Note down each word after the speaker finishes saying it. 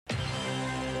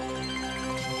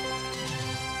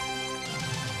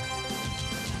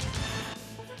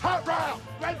Hot route!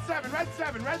 Red 7, red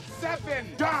 7, red 7!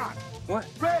 John! What?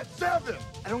 Red 7!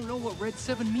 I don't know what red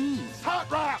 7 means. Hot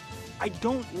route! I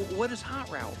don't. What is hot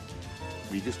route?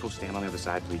 Will you just go stand on the other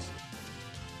side, please?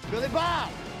 Billy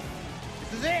Bob,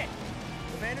 this is it.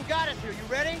 The man who got us here. You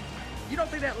ready? You don't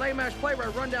think that lame-ass play where I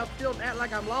run down field and act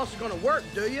like I'm lost is gonna work,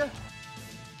 do you?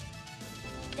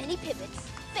 Then he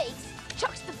pivots, fakes,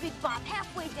 chucks the big bomb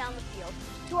halfway down the field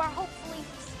to our hopefully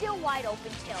still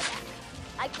wide-open tailback.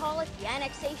 I call it the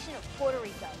annexation of Puerto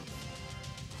Rico.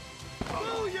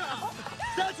 Booyah!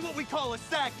 That's what we call a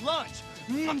sack lunch.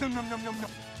 Nom, nom, nom, nom, nom,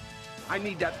 nom. I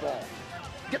need that ball.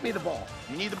 Get me the ball.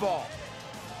 You need the ball.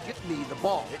 Get me the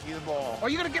ball. Get you the ball. Are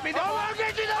you gonna get me the ball? I'll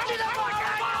get you the ball!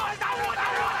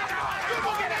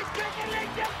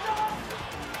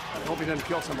 I hope he doesn't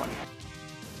kill somebody.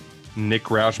 Nick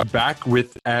Roush back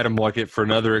with Adam Luckett for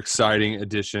another exciting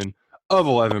edition of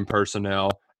 11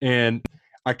 Personnel. And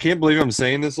I can't believe I'm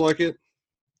saying this, Luckett,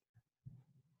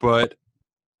 but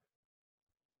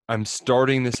I'm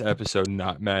starting this episode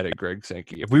not mad at Greg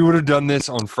Sankey. If we would have done this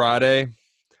on Friday,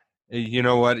 you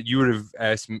know what? You would have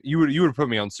asked me. You would have put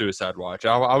me on suicide watch.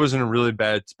 I was in a really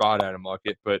bad spot, Adam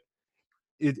Luckett, but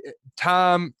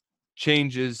time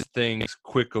changes things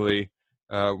quickly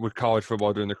with college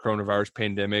football during the coronavirus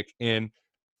pandemic. And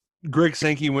Greg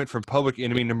Sankey went from public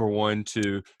enemy number one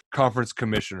to conference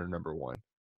commissioner number one.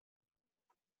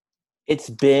 It's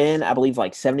been, I believe,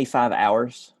 like 75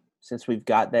 hours since we've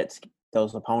got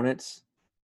those opponents,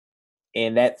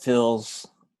 and that feels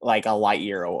like a light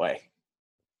year away.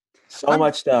 So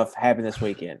much stuff happened this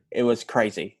weekend. It was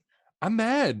crazy. I'm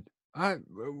mad.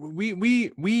 The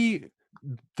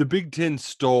Big Ten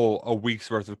stole a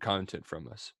week's worth of content from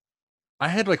us. I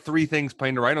had like 3 things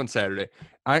planned to write on Saturday.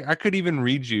 I could even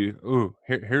read you. Ooh,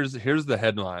 here's the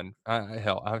headline.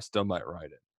 Hell, I still might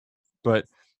write it. But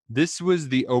this was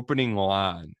the opening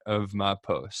line of my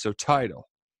post. So title: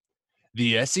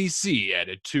 The SEC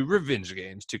added 2 revenge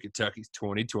games to Kentucky's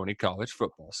 2020 college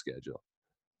football schedule.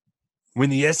 When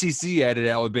the SEC added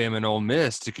Alabama and Ole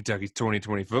Miss to Kentucky's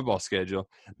 2020 football schedule,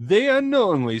 they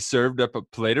unknowingly served up a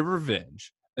plate of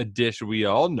revenge, a dish we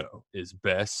all know is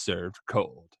best served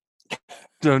cold.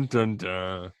 Dun, dun,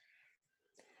 dun.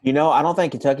 You know, I don't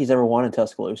think Kentucky's ever won in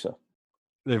Tuscaloosa.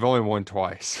 They've only won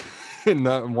twice. And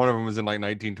one of them was in like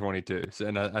 1922. So,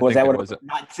 and I Was think that it what was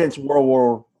not since World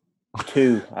War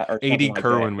II? A.D.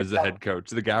 Kerwin was the head coach,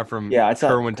 the guy from it's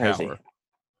Kerwin crazy. Tower.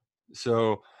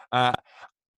 So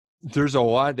there's a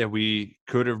lot that we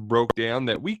could have broke down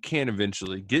that we can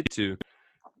eventually get to.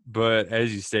 But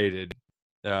as you stated,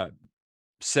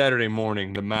 Saturday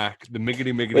morning, the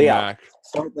Miggity Mac.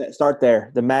 Start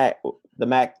there. The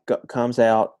Mac comes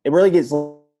out. It really gets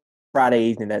Friday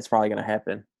evening. That's probably going to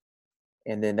happen.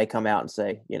 And then they come out and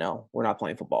say, we're not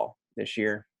playing football this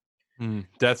year.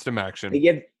 That's the action.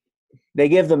 They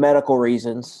give the medical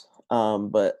reasons,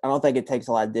 but I don't think it takes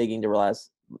a lot of digging to realize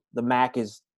the MAC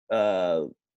is the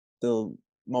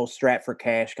most strapped for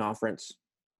cash conference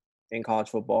in college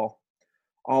football.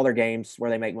 All their games where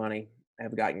they make money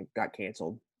have got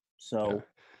canceled. So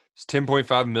it's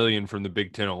 $10.5 million from the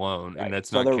Big Ten alone, right. and that's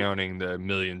so not counting the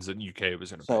millions that UK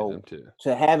was going to pay them too.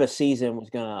 To have a season was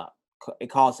gonna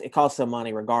it costs some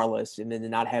money regardless, and then to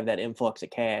not have that influx of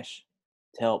cash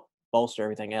to help bolster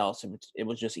everything else, it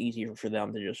was just easier for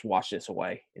them to just wash this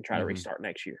away and try to restart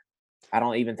next year. I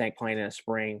don't even think playing in the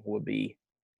spring would be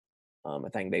a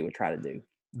thing they would try to do.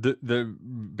 The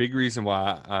big reason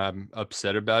why I'm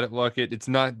upset about it, Luckett, it's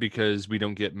not because we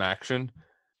don't get Maction.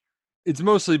 It's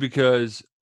mostly because,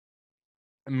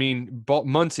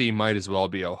 Muncie might as well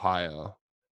be Ohio.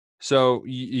 So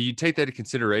you take that into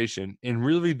consideration, and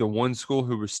really the one school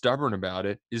who was stubborn about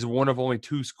it is one of only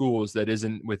 2 schools that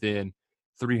isn't within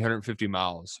 350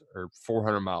 miles or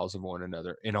 400 miles of one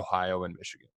another in Ohio and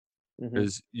Michigan.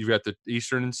 Because you've got the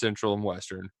Eastern and Central and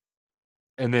Western,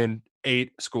 and then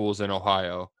 8 schools in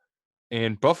Ohio.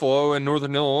 And Buffalo and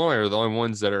Northern Illinois are the only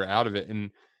ones that are out of it.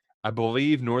 And I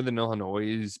believe Northern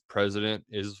Illinois' president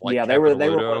is they were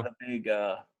one of the big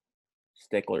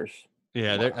sticklers.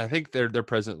 Yeah, I think their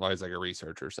president was like a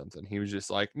researcher or something. He was just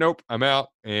like, nope, I'm out.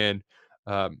 And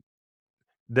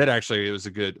that actually it was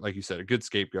a good, like you said, a good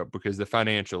scapegoat because the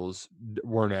financials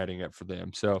weren't adding up for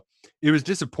them. So it was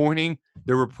disappointing.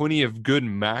 There were plenty of good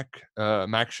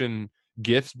Maction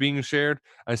gifts being shared.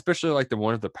 I especially like the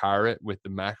one of the pirate with the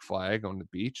Mac flag on the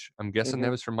beach. I'm guessing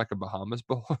that was from like a Bahamas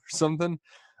bowl or something.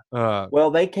 Well,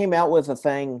 they came out with a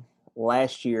thing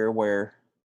last year where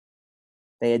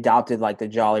they adopted like the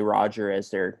Jolly Roger as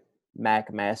their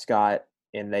Mac mascot,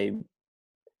 and they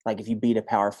like if you beat a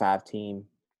Power 5 team,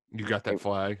 you got that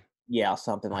flag. Yeah,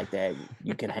 something like that.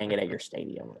 You can hang it at your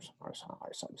stadium or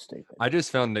something stupid. I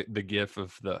just found the gif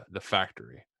of the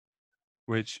factory,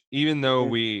 which even though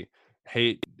we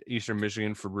hate Eastern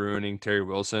Michigan for ruining Terry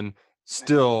Wilson,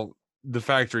 still the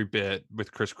factory bit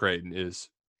with Chris Creighton is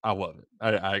I love it.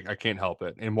 I can't help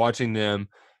it. And watching them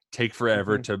take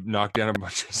forever to knock down a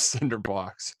bunch of cinder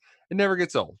blocks, it never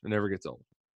gets old. It never gets old.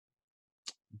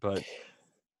 But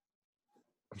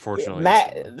unfortunately,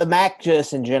 the MAC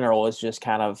just in general is just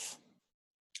kind of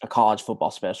a college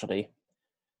football specialty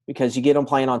because you get them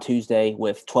playing on Tuesday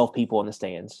with 12 people in the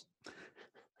stands.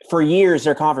 For years,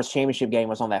 their conference championship game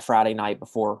was on that Friday night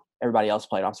before everybody else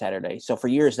played on Saturday. So for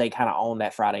years, they kind of owned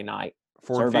that Friday night.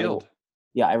 Ford Field.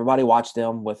 Yeah, everybody watched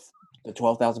them with the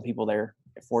 12,000 people there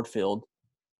at Ford Field,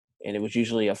 and it was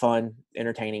usually a fun,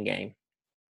 entertaining game.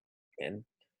 And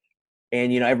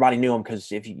everybody knew them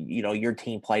because if your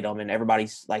team played them, and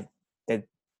everybody's like that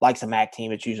likes a MAC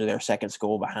team, it's usually their second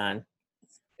school behind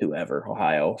whoever,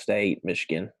 Ohio State,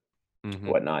 Michigan,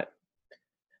 whatnot.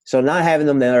 So not having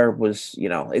them there was,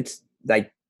 it's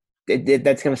like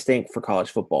that's going to stink for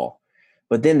college football.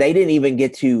 But then they didn't even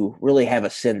get to really have a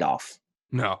send-off.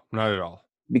 No, not at all.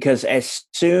 Because as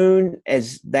soon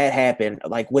as that happened,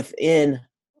 like within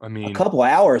a couple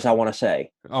hours, I want to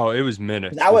say. Oh, it was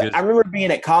minutes. I remember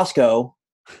being at Costco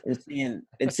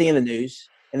and seeing the news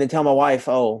and then telling my wife,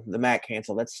 oh, the MAC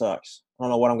canceled. That sucks. I don't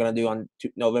know what I'm going to do on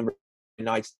November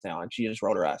nights now. And she just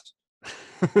rolled her eyes.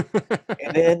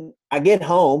 And then I get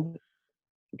home,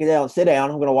 get down, sit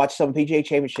down. I'm going to watch some PGA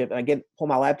Championship, and I pull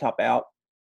my laptop out,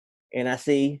 and I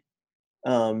see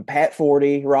Pat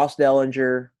Forty, Ross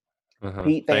Dellinger,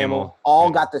 Pete Thamel all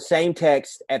got the same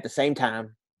text at the same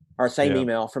time or same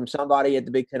email from somebody at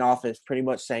the Big Ten office, pretty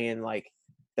much saying like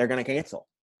they're going to cancel,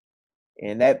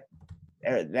 and that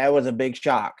was a big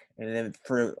shock. And then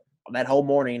for that whole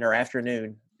morning or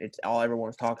afternoon, it's all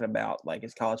everyone's talking about, like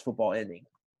it's college football ending.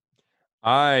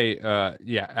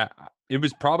 It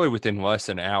was probably within less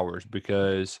than hours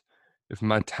because if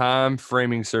my time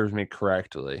framing serves me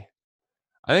correctly,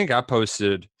 I think I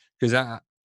posted because a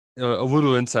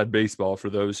little inside baseball for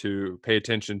those who pay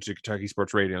attention to Kentucky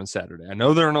Sports Radio on Saturday. I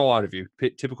know there aren't a lot of you.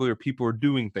 Typically, where people are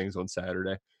doing things on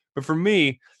Saturday, but for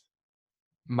me,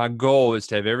 my goal is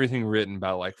to have everything written by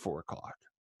like 4:00,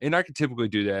 and I can typically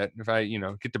do that if I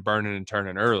get to burning and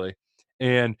turning early.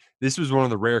 And this was one of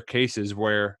the rare cases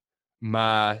where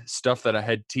my stuff that I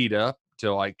had teed up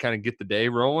to like kind of get the day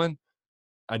rolling,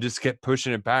 I just kept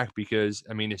pushing it back because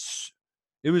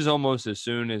it was almost as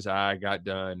soon as I got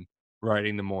done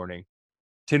writing the morning,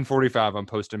 10:45, I'm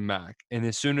posting MAC. And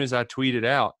as soon as I tweeted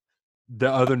out,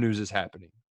 the other news is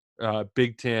happening.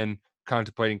 Big Ten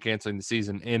contemplating canceling the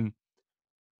season. And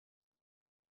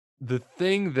the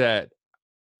thing that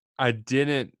I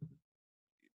didn't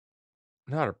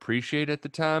not appreciate at the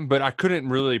time, but I couldn't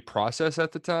really process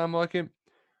at the time like it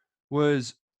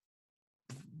was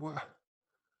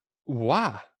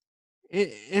why?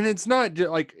 And it's not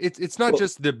like it's not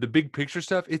just the big picture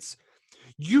stuff. It's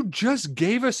you just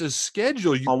gave us a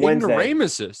schedule. You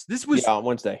ignoramus us. This was on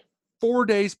Wednesday, 4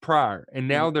 days prior, and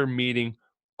now they're meeting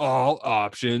all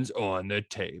options on the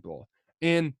table.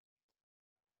 And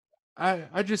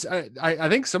I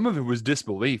think some of it was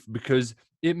disbelief because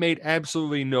it made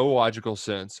absolutely no logical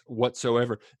sense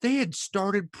whatsoever. They had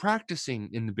started practicing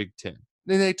in the Big Ten.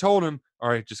 Then they told him, all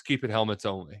right, just keep it helmets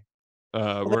only.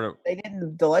 They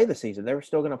didn't delay the season. They were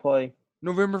still going to play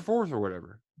November 4th or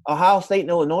whatever. Ohio State and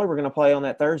Illinois were going to play on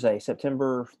that Thursday,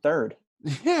 September 3rd.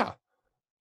 Yeah.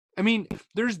 I mean,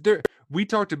 we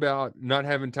talked about not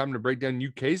having time to break down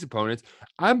UK's opponents.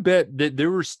 I bet that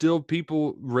there were still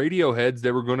people, radio heads,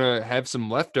 that were going to have some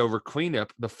leftover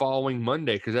cleanup the following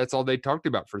Monday because that's all they talked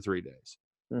about for 3 days.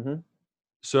 Mm-hmm.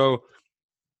 So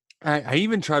I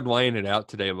even tried laying it out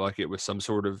today like it was some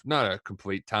sort of, not a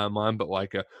complete timeline, but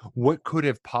like what could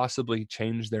have possibly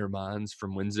changed their minds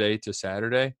from Wednesday to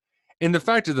Saturday. And the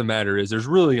fact of the matter is there's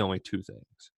really only 2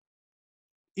 things.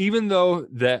 Even though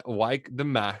that, like the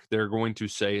MAC, they're going to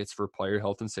say it's for player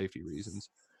health and safety reasons,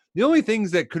 the only things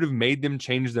that could have made them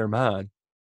change their mind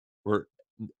were,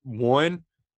 one,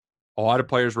 a lot of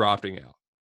players were opting out,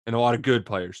 and a lot of good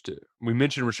players too. We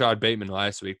mentioned Rashad Bateman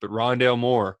last week, but Rondale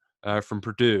Moore from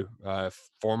Purdue,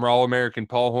 former All-American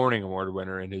Paul Hornung Award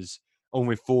winner in his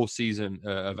only full season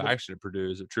of action at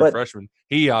Purdue as a true freshman,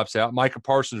 he opts out. Micah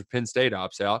Parsons of Penn State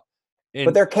opts out.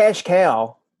 But their cash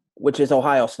cow, which is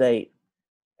Ohio State,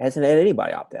 hasn't had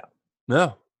anybody opt out.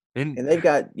 No. And they've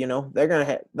got, they're going to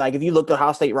have, like, if you look at the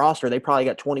Ohio State roster, they probably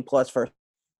got 20-plus first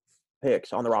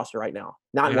picks on the roster right now.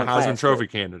 Not in one Heisman class, Trophy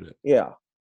candidate. Yeah.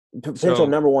 Potential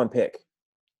number 1 pick.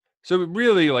 So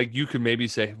really, like, you could maybe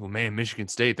say, well, man, Michigan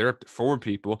State, they're up to 4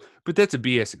 people, but that's a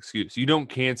BS excuse. You don't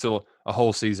cancel a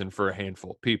whole season for a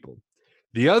handful of people.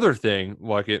 The other thing,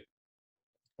 like it,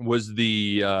 was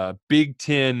the Big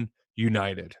Ten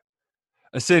United.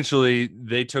 Essentially,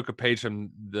 they took a page from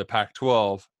the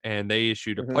Pac-12 and they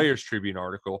issued a Players Tribune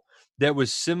article that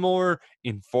was similar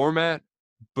in format,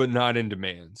 but not in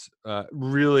demands.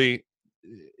 Really,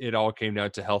 it all came down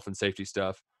to health and safety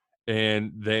stuff,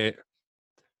 and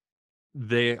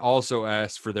they also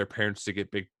asked for their parents to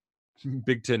get Big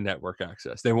Ten Network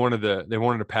access. They wanted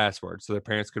a password so their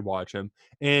parents could watch them.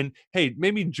 And hey,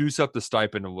 maybe juice up the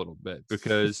stipend a little bit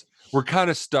because we're kind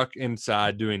of stuck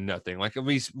inside doing nothing. Like, at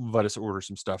least let us order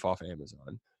some stuff off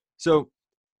Amazon. So,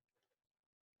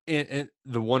 and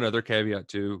the one other caveat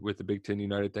too with the Big Ten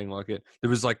United thing, like it, there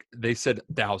was like they said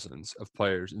thousands of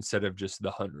players instead of just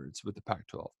the hundreds with the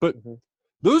Pac-12. But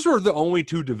those were the only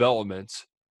 2 developments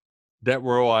that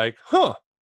were like,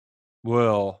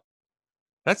 well,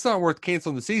 that's not worth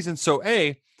canceling the season. So,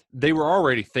 they were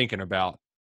already thinking about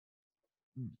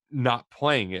not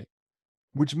playing it,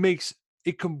 which makes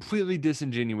it completely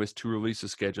disingenuous to release a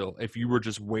schedule if you were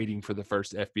just waiting for the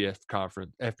first FBS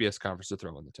conference to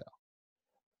throw in the towel.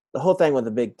 The whole thing with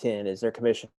the Big Ten is their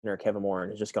commissioner, Kevin Warren,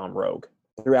 has just gone rogue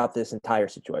throughout this entire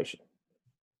situation.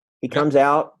 He comes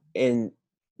out and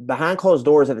behind closed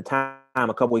doors at the time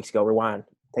a couple weeks ago, rewind,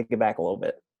 take it back a little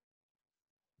bit.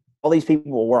 All these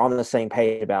people were on the same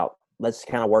page about let's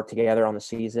kind of work together on the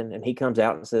season. And he comes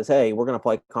out and says, hey, we're going to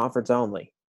play conference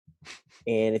only.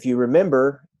 And if you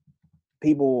remember,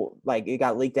 people, like, it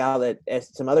got leaked out that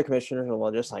some other commissioners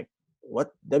were just like,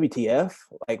 what, WTF?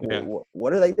 Like,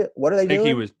 what are they doing? What are they doing? I think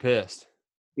he was pissed.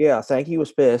 Yeah, I think he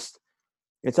was pissed.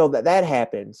 And so that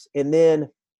happens. And then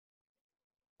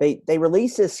they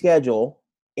release this schedule,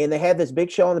 and they have this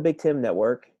big show on the Big Ten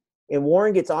Network. And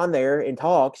Warren gets on there and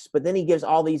talks, but then he gives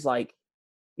all these, like,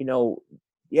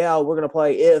 yeah, we're going to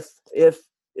play if,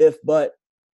 but,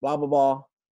 blah, blah, blah.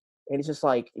 And it's just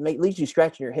like, it leaves you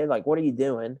scratching your head, like, what are you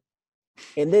doing?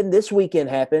 And then this weekend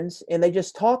happens, and they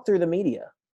just talk through the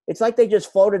media. It's like they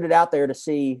just floated it out there to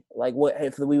see, like, what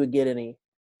if we would get any.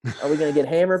 Are we going to get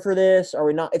hammered for this? Are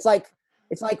we not? It's like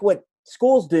what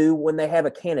schools do when they have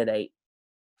a candidate.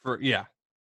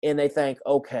 And they think,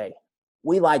 okay,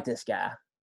 we like this guy,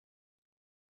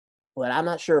 but I'm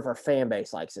not sure if our fan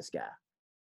base likes this guy.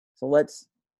 So let's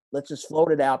just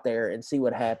float it out there and see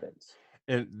what happens.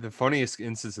 And the funniest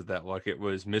instance of that, like, it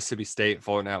was Mississippi State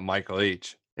floating out Mike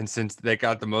Leach. And since they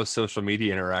got the most social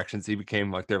media interactions, he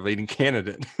became like their leading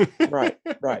candidate. Right.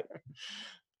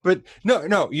 But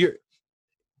no, you're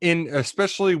in,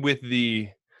 especially with the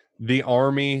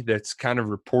Army that's kind of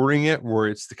reporting it, where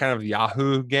it's the kind of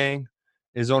Yahoo gang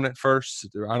is on it first.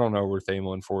 I don't know where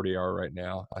Thamel and 40 are right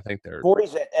now. I think they're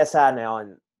 40's at SI now,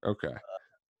 and okay.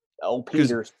 Old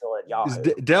Peter's still at Yahoo.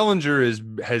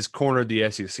 Dellinger has cornered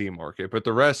the SEC market, but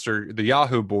the rest are the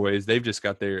Yahoo boys. They've just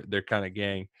got their kind of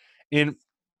gang, and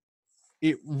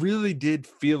it really did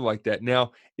feel like that.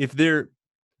 Now, if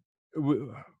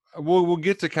we'll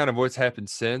get to kind of what's happened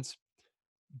since,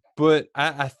 but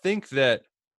I think that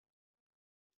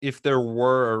if there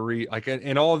were like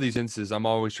in all of these instances, I'm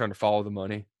always trying to follow the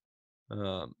money.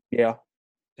 Yeah.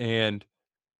 And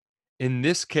in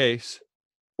this case,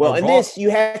 well, in this, you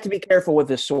have to be careful with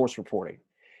this source reporting.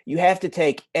 You have to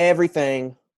take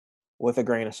everything with a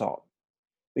grain of salt,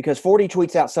 because 40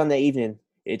 tweets out Sunday evening,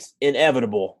 it's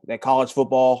inevitable that college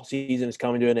football season is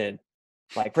coming to an end.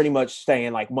 Like, pretty much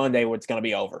saying, like, Monday it's going to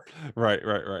be over. Right.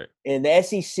 And the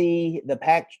SEC, the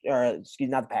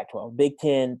not the Pac-12, Big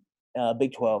Ten,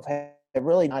 Big 12 have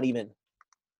really not even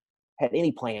had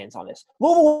any plans on this.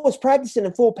 Louisville was practicing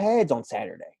in full pads on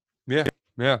Saturday. Yeah.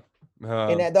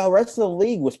 And the rest of the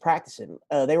league was practicing.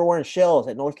 They were wearing shells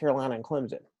at North Carolina and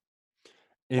Clemson.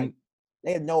 And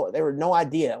they were no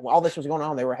idea while all this was going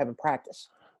on. They were having practice.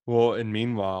 Well, and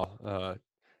meanwhile,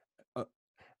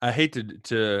 I hate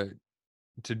to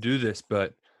do this,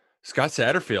 but Scott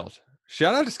Satterfield,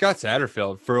 shout out to Scott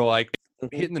Satterfield for like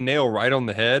hitting the nail right on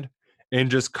the head and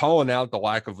just calling out the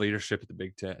lack of leadership at the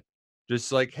Big Ten.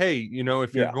 Just like, hey,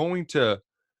 if you're going to,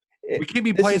 we can't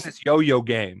be playing this yo-yo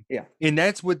game. Yeah. And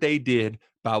that's what they did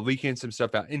by leaking some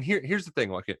stuff out. And here's the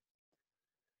thing, like,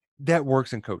 that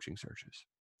works in coaching searches.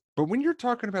 But when you're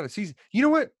talking about a season, you know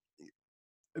what?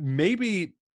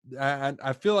 Maybe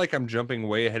I feel like I'm jumping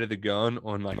way ahead of the gun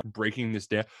on like breaking this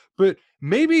down, but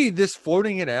maybe this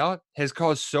floating it out has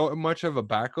caused so much of a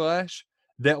backlash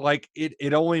that like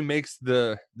it only makes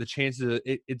the chances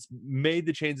it's made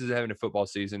the chances of having a football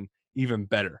season even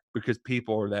better because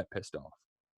people are that pissed off.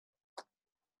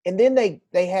 And then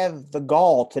they have the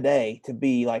gall today to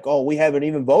be like, oh, we haven't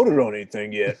even voted on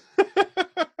anything yet.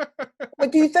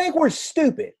 Like, do you think we're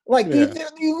stupid? Like, do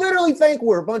you literally think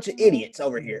we're a bunch of idiots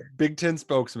over here? Big Ten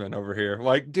spokesman over here.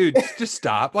 Like, dude, just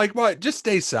stop. Like, what? Just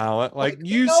stay silent. Like,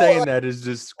 you saying that is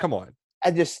just, come on.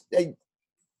 I don't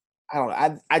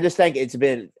know. I just think it's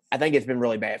been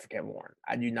really bad for Kevin Warren.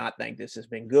 I do not think this has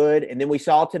been good. And then we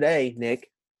saw today, Nick,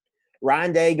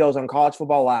 Ryan Day goes on College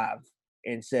Football Live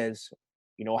and says,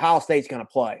 you know, Ohio State's going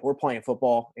to play. We're playing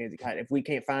football. And if we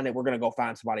can't find it, we're going to go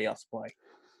find somebody else to play.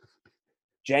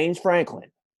 James Franklin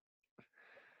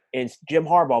and Jim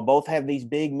Harbaugh both have these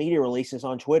big media releases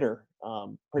on Twitter,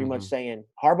 pretty much saying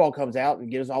Harbaugh comes out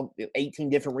and gives all 18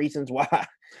 different reasons why.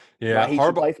 Yeah, he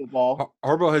should play football.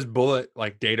 Harbaugh has bullet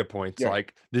like data points. Yeah.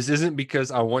 Like, this isn't because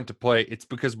I want to play; it's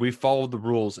because we followed the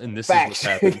rules, and this Facts. is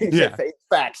what's happening. Yeah,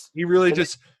 facts. He really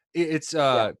it's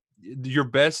your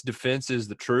best defense is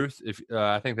the truth. If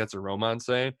I think that's a Roman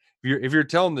saying, if you're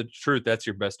telling the truth, that's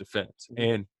your best defense.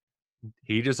 And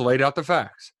he just laid out the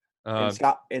facts. And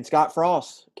Scott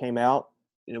Frost came out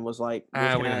and was like, we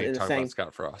don't need to talk about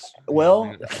Scott Frost.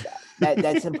 Well,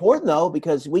 that's important though,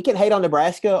 because we can hate on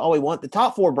Nebraska all we want. The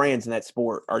top 4 brands in that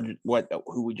sport are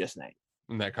who we just named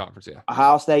in that conference. Yeah,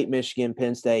 Ohio State, Michigan,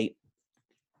 Penn State,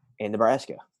 and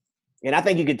Nebraska. And I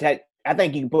think you could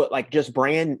put like just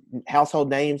brand household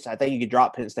names. I think you could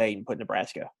drop Penn State and put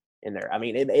Nebraska in there. I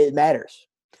mean, it matters.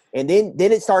 And then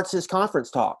it starts this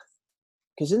conference talk.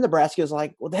 Because then Nebraska is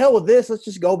like, well, the hell with this. Let's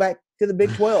just go back to the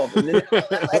Big 12. And then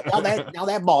now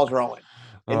that ball's rolling.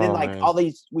 And then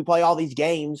we play all these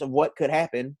games of what could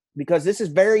happen, because this is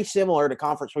very similar to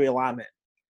conference realignment.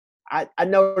 I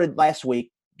noted last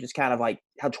week just kind of like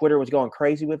how Twitter was going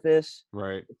crazy with this.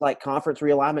 Right. It's like conference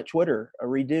realignment Twitter, a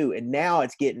redo. And now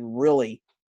it's getting really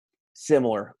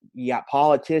similar. You got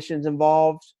politicians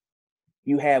involved.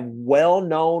 You have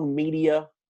well-known media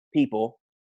people,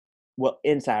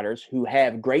 insiders who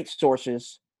have great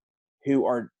sources, who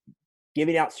are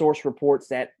giving out source reports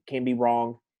that can be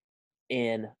wrong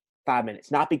in 5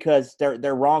 minutes. Not because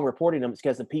they're wrong reporting them, it's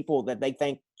because the people that they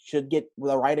think should get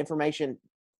the right information,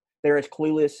 they're as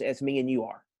clueless as me and you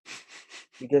are.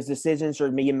 Because decisions are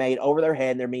being made over their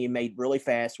head, and they're being made really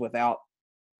fast without,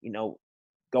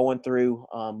 going through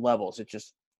levels.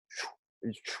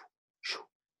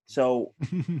 So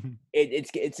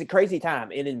it's a crazy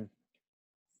time. And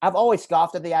I've always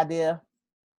scoffed at the idea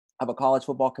of a college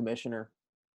football commissioner.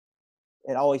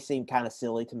 It always seemed kind of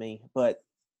silly to me, but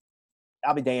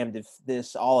I'll be damned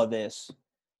if all of this,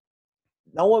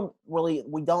 no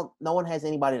one has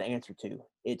anybody to answer to.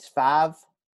 It's five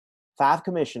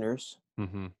commissioners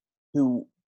who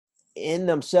in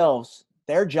themselves,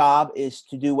 their job is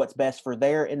to do what's best for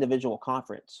their individual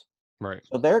conference. Right.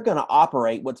 So they're going to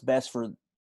operate what's best for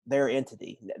their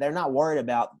entity. They're not worried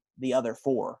about the other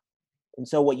 4. And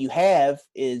so what you have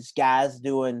is guys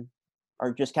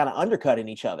are just kind of undercutting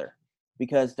each other,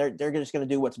 because they're just going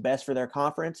to do what's best for their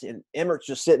conference. And Emmert's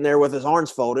just sitting there with his arms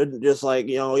folded, just like,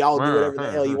 y'all do whatever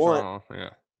the hell you want.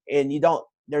 Yeah. And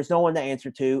there's no one to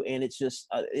answer to. And it's just,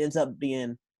 it ends up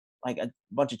being like a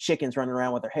bunch of chickens running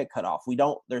around with their head cut off.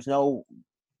 There's no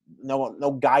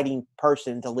guiding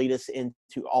person to lead us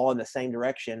into all in the same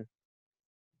direction.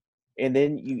 And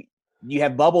then you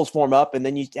have bubbles form up, and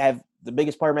then you have the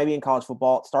biggest player maybe in college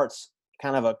football. It starts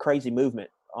kind of a crazy movement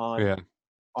on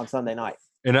Sunday night.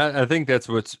 And I think that's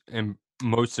what's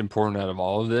most important out of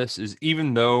all of this is,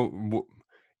 even though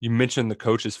you mentioned the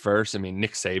coaches first, I mean,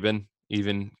 Nick Saban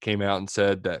even came out and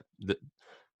said that the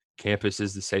campus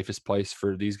is the safest place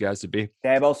for these guys to be.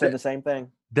 Dabo said the same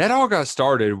thing. That all got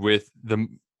started with the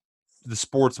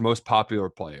sport's most popular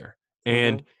player.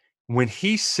 And when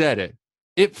he said it,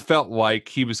 it felt like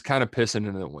he was kind of pissing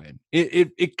in the wind.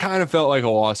 It kind of felt like a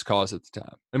lost cause at the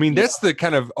time. I mean, that's the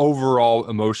kind of overall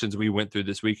emotions we went through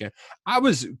this weekend. I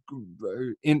was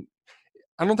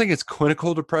I don't think it's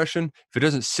clinical depression if it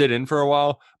doesn't sit in for a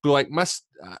while, but like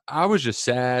I was just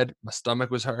sad. My stomach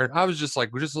was hurt. I was just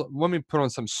like, just let me put on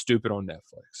something stupid on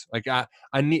Netflix. Like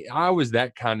I was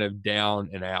that kind of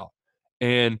down and out.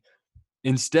 And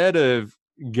instead of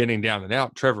getting down and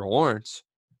out, Trevor Lawrence,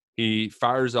 he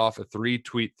fires off a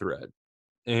 3-tweet thread.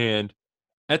 And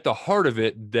at the heart of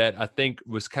it, that I think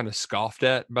was kind of scoffed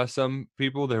at by some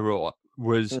people,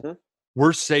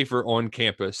 we're safer on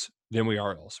campus than we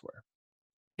are elsewhere.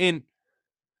 And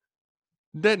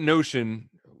that notion,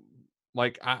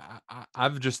 like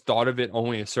I've just thought of it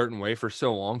only a certain way for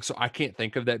so long, so I can't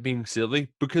think of that being silly,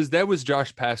 because that was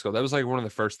Josh Paschal. That was like one of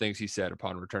the first things he said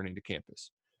upon returning to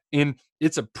campus. And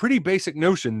it's a pretty basic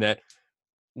notion that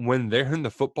when they're in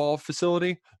the football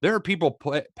facility, there are people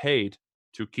paid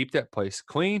to keep that place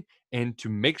clean and to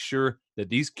make sure that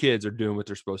these kids are doing what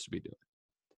they're supposed to be doing.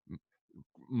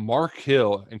 Mark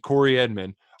Hill and Corey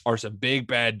Edmond are some big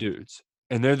bad dudes,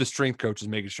 and they're the strength coaches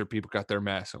making sure people got their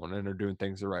masks on and are doing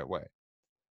things the right way.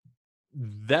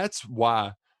 That's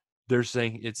why they're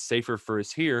saying it's safer for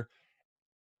us here.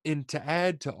 And to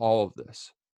add to all of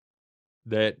this,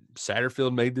 that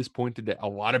Satterfield made this point today. A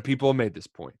lot of people have made this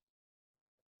point.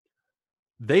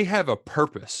 They have a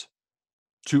purpose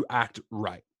to act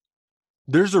right.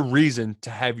 There's a reason to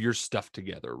have your stuff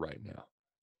together right now.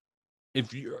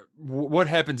 What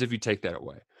happens if you take that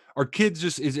away? Are kids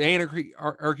is anarchy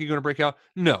going to break out?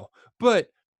 No, but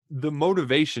the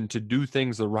motivation to do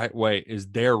things the right way is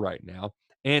there right now.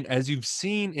 And as you've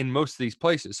seen in most of these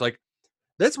places, like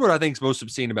that's what I think is most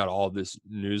obscene about all of this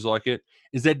news like it,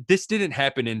 is that this didn't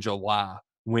happen in July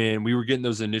when we were getting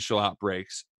those initial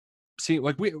outbreaks. See,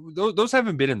 like those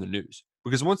haven't been in the news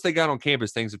because once they got on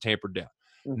campus, things have tampered down.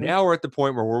 Mm-hmm. Now we're at the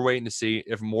point where we're waiting to see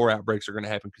if more outbreaks are going to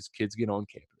happen because kids get on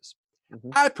campus. Mm-hmm.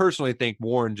 I personally think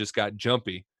Warren just got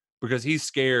jumpy because he's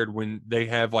scared when they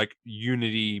have like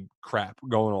unity crap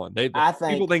going on.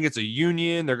 People think it's a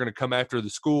union. They're going to come after the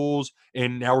schools,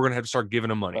 and now we're going to have to start giving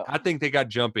them money. Well, I think they got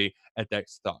jumpy at that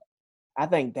thought. I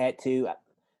think that too.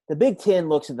 The Big Ten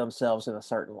looks at themselves in a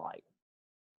certain light.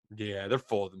 Yeah, they're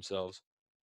full of themselves.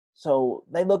 So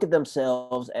they look at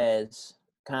themselves as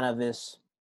kind of this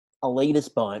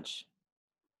elitist bunch,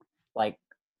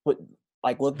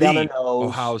 look down their nose.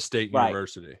 Ohio State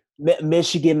University.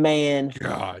 Michigan man.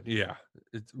 God, yeah.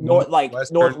 It's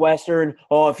Northwestern.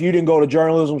 Oh, if you didn't go to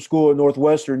journalism school at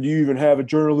Northwestern, do you even have a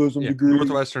journalism degree?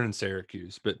 Northwestern and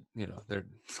Syracuse, but they're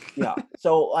yeah.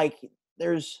 So like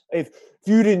there's if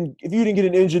you didn't get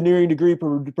an engineering degree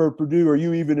per Purdue, are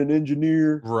you even an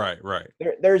engineer? Right.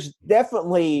 There's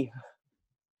definitely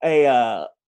an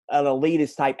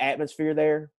elitist type atmosphere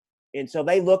there. And so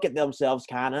they look at themselves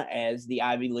kind of as the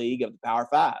Ivy League of the Power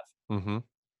Five. Mm-hmm.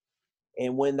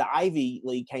 And when the Ivy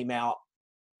League came out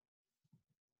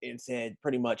and said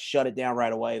pretty much shut it down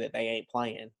right away that they ain't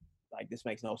playing, like this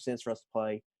makes no sense for us to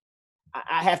play,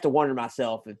 I have to wonder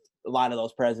myself if a lot of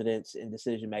those presidents and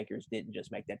decision makers didn't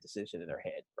just make that decision in their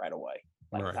head right away.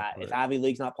 Like if Ivy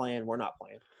League's not playing, we're not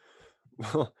playing.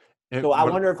 Well, so I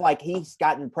wonder if like he's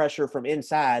gotten pressure from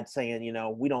inside saying,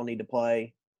 we don't need to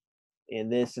play and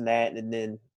this and that, and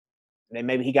then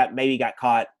maybe he got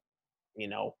caught.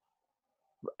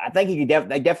 I think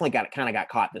they definitely got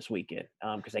caught this weekend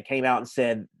because they came out and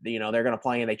said they're going to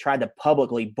play, and they tried to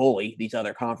publicly bully these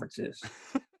other conferences.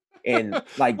 And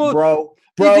like, bro,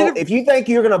 if you think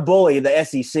you're going to bully the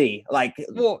SEC, like,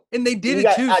 and they did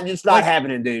it too. It's not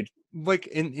happening, dude. Like,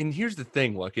 and here's the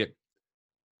thing,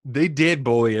 they did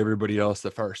bully everybody else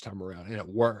the first time around, and it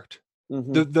worked.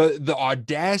 Mm-hmm. The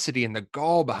audacity and the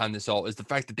gall behind this all is the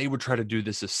fact that they would try to do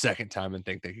this a second time and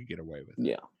think they could get away with it.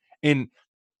 Yeah. And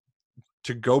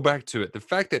to go back to it, the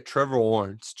fact that Trevor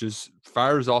Lawrence just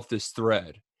fires off this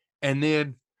thread, and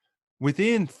then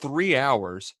within 3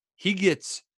 hours, he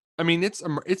gets,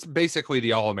 it's basically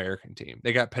the All-American team.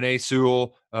 They got Penei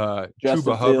Sewell,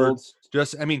 Chuba Hubbard.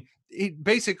 It's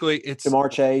Jamar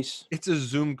Chase. It's a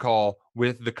Zoom call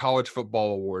with the college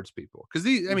football awards people. Because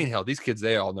these kids,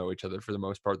 they all know each other for the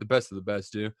most part. The best of the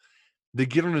best do. They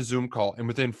get on a Zoom call, and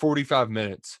within 45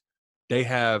 minutes, they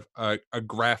have a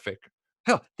graphic.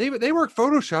 Hell, they work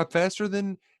Photoshop faster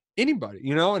than anybody,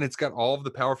 and it's got all of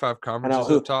the Power 5 conferences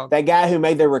up top. That guy who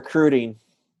made their recruiting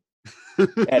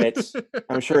edits,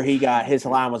 I'm sure his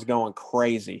line was going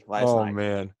crazy last night. Oh,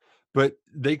 man. But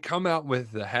they come out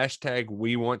with the hashtag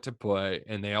We Want to Play,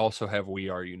 and they also have We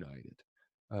Are United.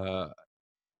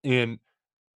 And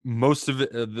most of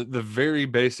it, the very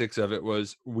basics of it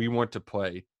was we want to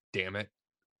play, damn it.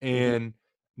 And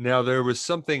now there was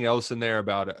something else in there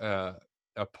about a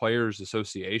players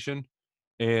association.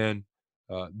 And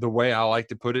the way I like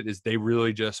to put it is they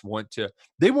really just want to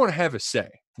have a say.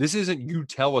 This isn't you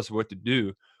tell us what to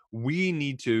do. We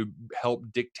need to help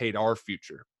dictate our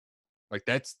future. Like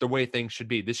that's the way things should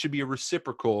be. This should be a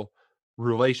reciprocal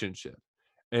relationship.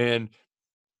 And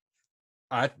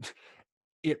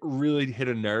it really hit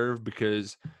a nerve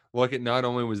because not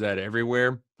only was that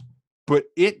everywhere, but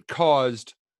it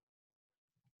caused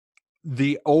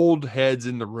the old heads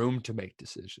in the room to make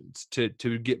decisions, to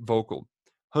get vocal.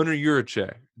 Hunter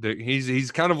Yurachek, he's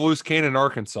kind of loose cannon in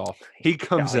Arkansas. He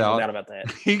comes out. About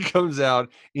that. He comes out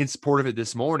in support of it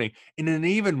this morning, and an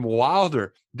even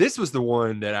wilder. This was the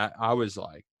one that I was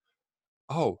like,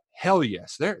 "Oh hell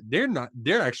yes,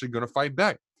 they're actually going to fight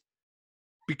back."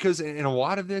 Because in a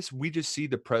lot of this, we just see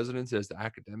the presidents as the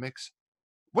academics.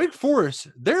 Wake Forest,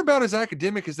 they're about as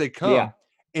academic as they come. Yeah.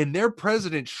 And their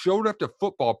president showed up to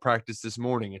football practice this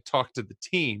morning and talked to the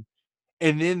team.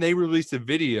 And then they released a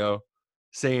video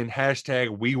saying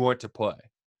hashtag we want to play.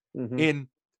 And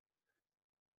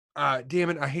damn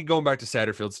it, I hate going back to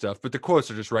Satterfield stuff, but the quotes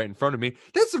are just right in front of me.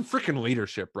 That's some freaking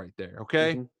leadership right there,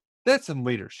 okay? That's some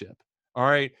leadership. All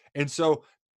right. And so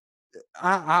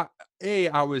I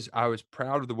was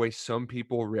proud of the way some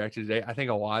people reacted today. I think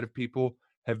a lot of people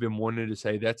have been wanting to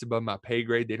say that's above my pay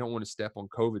grade. They don't want to step on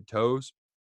COVID toes.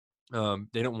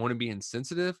 They don't want to be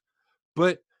insensitive,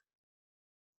 but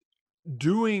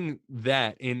doing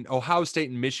that in Ohio State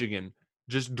and Michigan,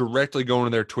 just directly going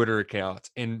to their Twitter accounts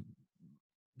and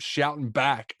shouting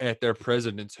back at their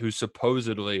presidents who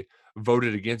supposedly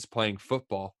voted against playing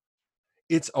football.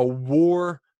 It's a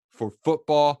war for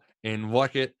football, and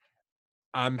like it,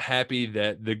 I'm happy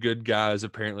that the good guys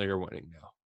apparently are winning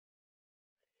now.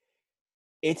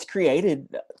 It's created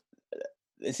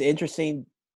this interesting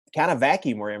kind of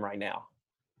vacuum we're in right now.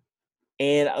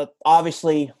 And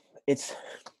obviously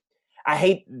I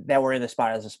hate that we're in this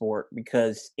spot as a sport,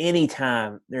 because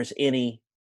anytime there's any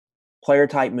player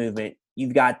type movement,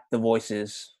 you've got the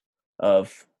voices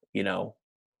of,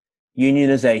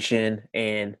 unionization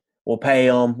and we'll pay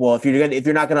them. Well, if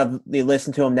you're not going to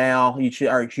listen to them now, you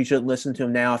shouldn't listen to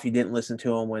them now if you didn't listen to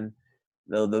them when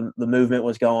the movement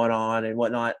was going on and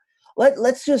whatnot.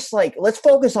 Let's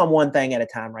focus on one thing at a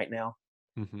time right now.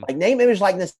 Like, name, image,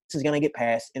 likeness is going to get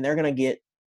passed, and they're going to get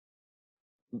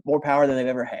more power than they've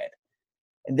ever had.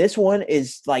 And this one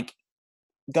is they're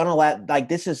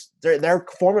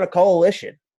forming a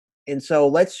coalition. And so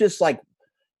let's just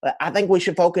I think we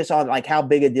should focus on how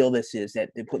big a deal this is,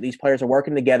 that these players are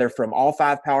working together from all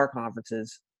 5 power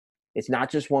conferences. It's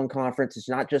not just one conference. It's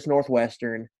not just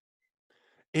Northwestern.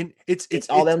 And it's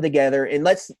all them together. And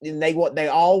they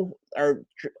all are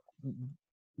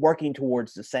working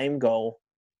towards the same goal,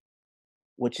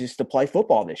 which is to play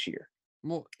football this year.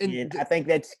 Well, and I think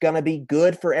that's going to be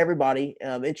good for everybody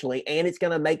eventually, and it's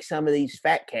going to make some of these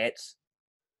fat cats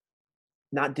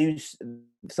not do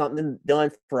something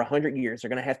done for 100 years. They're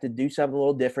going to have to do something a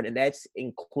little different, and that's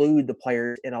include the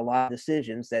players in a lot of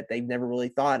decisions that they've never really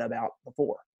thought about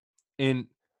before. And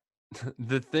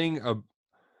the thing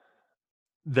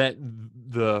that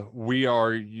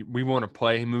we want to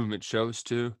play movement shows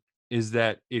too is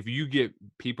that if you get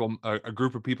people, a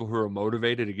group of people who are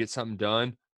motivated to get something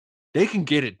done, they can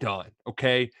get it done,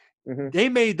 okay? They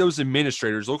made those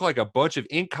administrators look like a bunch of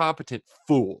incompetent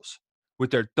fools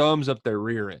with their thumbs up their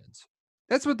rear ends.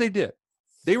 That's what they did.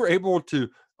 They were able to,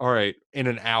 all right, in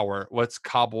an hour, let's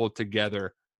cobble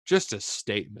together just a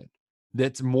statement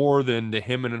that's more than the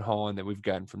hemming and hawing that we've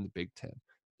gotten from the Big Ten.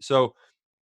 So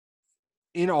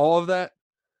in all of that,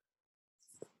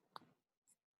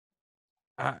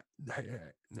 I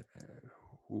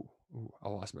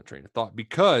lost my train of thought,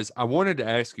 because I wanted to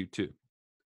ask you too.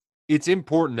 It's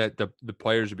important that the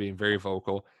players are being very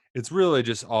vocal. It's really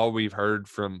just all we've heard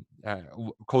from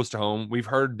close to home. We've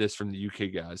heard this from the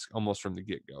UK guys almost from the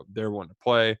get-go. They're wanting to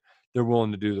play. They're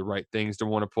willing to do the right things to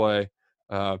want to play.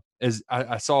 As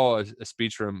I saw a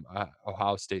speech from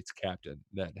Ohio State's captain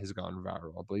that has gone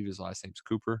viral. I believe his last name's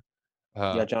Cooper.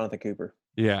 Jonathan Cooper.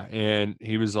 Yeah, and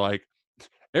he was like,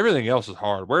 everything else is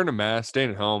hard. Wearing a mask, staying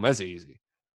at home, that's easy.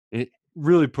 It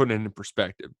really put it into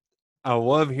perspective. I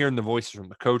love hearing the voices from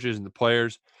the coaches and the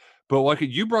players, but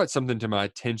you brought something to my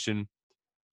attention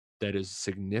that is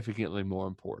significantly more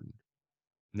important,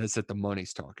 and that's that the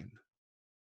money's talking.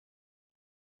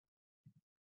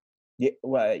 Yeah,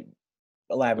 well,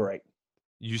 elaborate.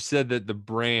 You said that the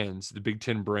brands, the Big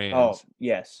Ten brands. Oh,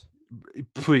 yes.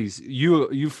 Please,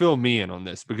 you fill me in on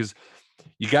this, because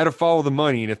you got to follow the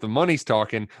money, and if the money's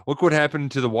talking, look what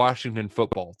happened to the Washington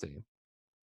football team.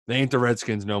 They ain't the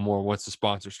Redskins no more once the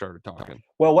sponsor started talking.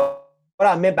 Well, what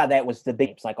I meant by that was the big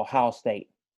games, like Ohio State.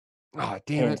 Oh,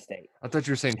 damn it. State. I thought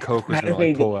you were saying Coke was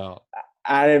going to pull out.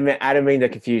 I didn't mean to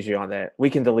confuse you on that. We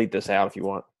can delete this out if you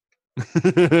want.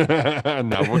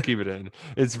 No, we'll keep it in.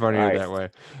 It's funnier that way.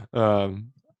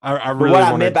 I really what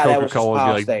I wanted meant by that was Coca-Cola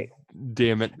Ohio to be State.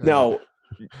 Damn it. No,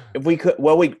 if we could,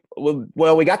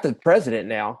 we got the president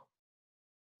now.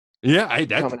 Yeah,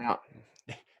 that's coming out.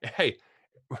 Hey,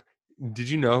 did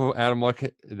you know, Adam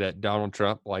Luckett, that Donald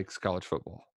Trump likes college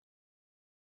football?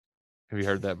 Have you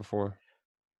heard that before?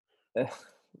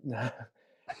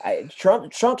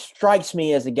 Trump strikes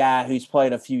me as a guy who's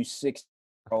played a few 6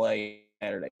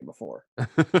 Saturday before.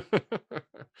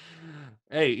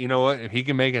 Hey, you know what? If he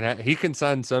can make it, he can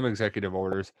sign some executive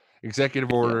orders.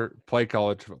 Executive order, play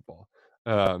college football.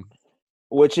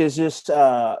 Which is just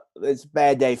it's a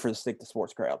bad day for the stick to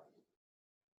sports crowd.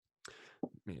 I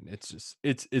mean,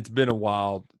 it's been a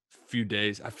wild few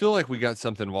days. I feel like we got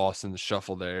something lost in the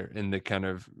shuffle there, in the kind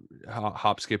of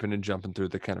hop, skipping, and jumping through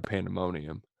the kind of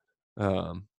pandemonium.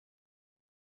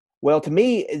 Well, to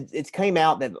me, it's came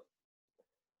out that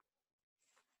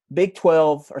Big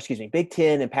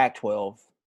 10 and Pac-12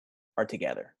 are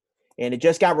together. And it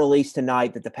just got released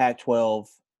tonight that the Pac-12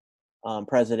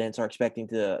 presidents are expecting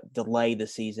to delay the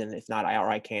season, if not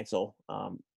outright cancel,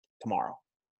 tomorrow.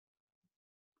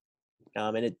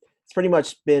 And it's pretty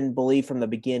much been believed from the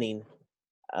beginning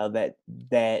that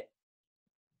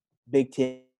Big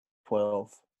 10,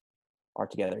 12 are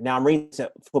together. Now, I'm reading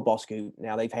Football Scoop.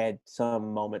 Now, they've had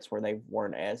some moments where they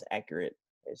weren't as accurate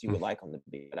as you would like them to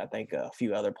be, but I think a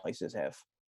few other places have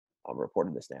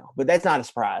reported this now. But that's not a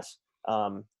surprise.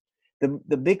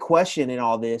 The big question in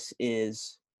all this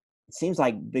is, it seems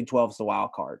like Big 12 is the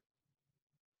wild card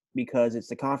because it's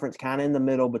the conference kind of in the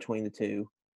middle between the two.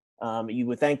 You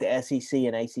would think the SEC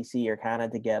and ACC are kind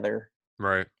of together.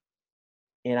 Right.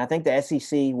 And I think the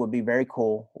SEC would be very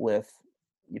cool if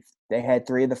they had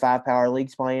 3 of the 5 power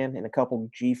leagues playing and a couple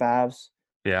G5s.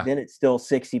 Yeah. Then it's still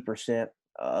 60%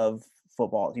 of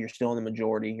football. You're still in the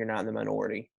majority. You're not in the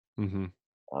minority. Mm-hmm.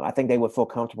 I think they would feel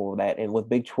comfortable with that. And with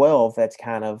Big 12, that's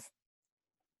kind of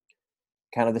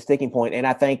the sticking point. And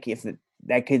I think if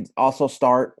that could also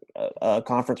start a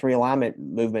conference realignment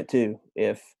movement too.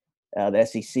 If the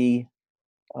SEC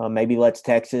maybe lets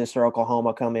Texas or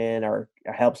Oklahoma come in or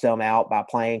helps them out by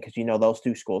playing, because those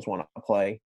 2 schools want to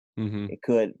play. Mm-hmm. It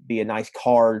could be a nice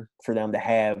card for them to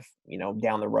have,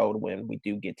 down the road when we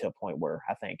do get to a point where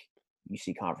I think you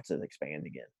see conferences expand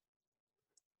again.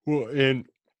 Well, and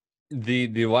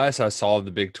the last I saw of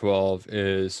the Big 12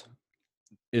 is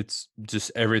it's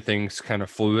just everything's kind of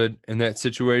fluid in that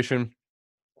situation.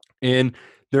 And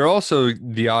they're also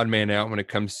the odd man out when it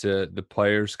comes to the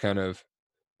players kind of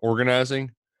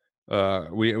organizing.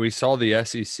 We saw the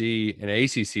SEC and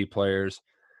ACC players.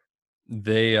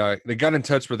 They got in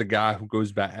touch with a guy who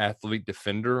goes by Athlete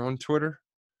Defender on Twitter.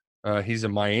 He's a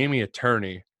Miami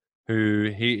attorney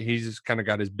who he's just kind of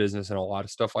got his business in a lot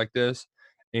of stuff like this.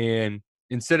 And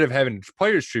instead of having a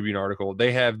Players Tribune article,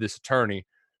 they have this attorney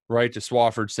write to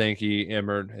Swofford, Sankey,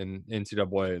 Emmert, and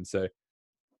NCAA and say,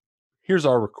 here's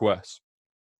our request.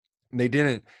 And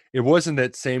it wasn't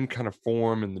that same kind of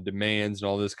form and the demands and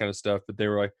all this kind of stuff, but they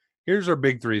were like, here's our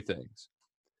big 3 things.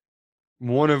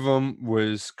 One of them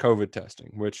was COVID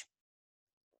testing, which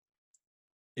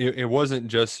it wasn't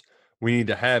just we need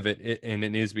to have it and it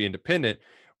needs to be independent.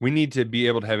 We need to be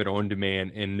able to have it on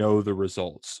demand and know the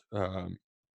results.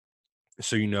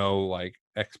 So, like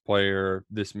X player,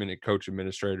 this minute coach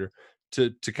administrator,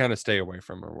 to kind of stay away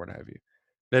from or what have you.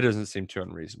 That doesn't seem too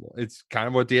unreasonable. It's kind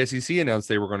of what the SEC announced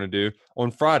they were going to do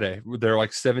on Friday. Their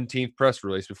 17th press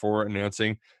release before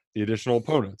announcing the additional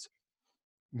opponents,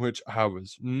 which I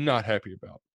was not happy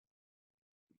about.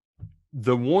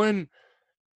 The one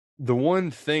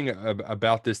thing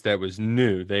about this that was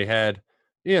new, they had,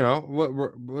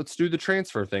 let's do the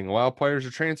transfer thing. Allow players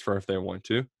to transfer if they want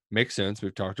to. Makes sense.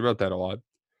 We've talked about that a lot.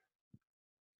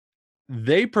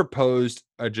 They proposed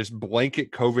a just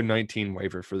blanket COVID-19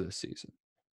 waiver for this season.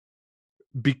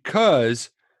 Because,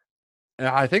 and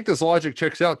I think this logic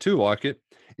checks out too, Lockett.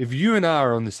 If you and I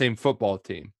are on the same football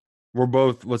team,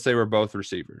 let's say we're both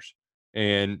receivers,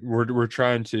 and we're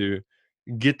trying to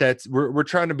get that. We're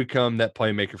trying to become that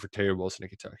playmaker for Taylor Wilson in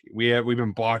Kentucky. We've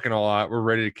been blocking a lot. We're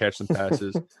ready to catch some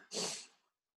passes.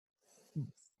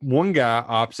 One guy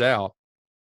opts out.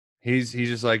 He's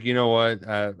just like, you know what?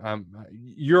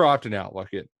 You're opting out,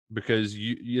 Lockett, because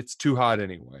it's too hot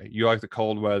anyway. You like the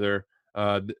cold weather.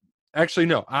 Actually,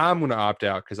 no, I'm going to opt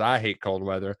out because I hate cold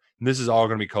weather, and this is all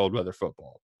going to be cold weather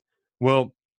football.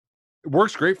 Well, it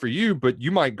works great for you, but you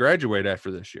might graduate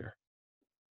after this year,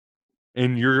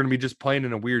 and you're going to be just playing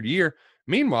in a weird year.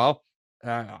 Meanwhile,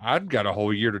 I've got a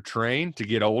whole year to train, to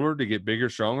get older, to get bigger,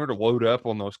 stronger, to load up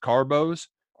on those carbos,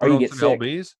 or you get sick.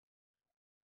 LBs.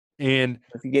 And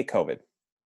if you get COVID, you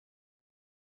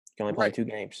can only play 2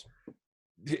 games.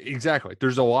 Exactly.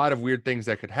 There's a lot of weird things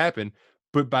that could happen.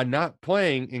 But by not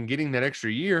playing and getting that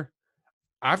extra year,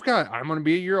 I'm going to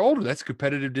be a year older. That's a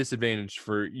competitive disadvantage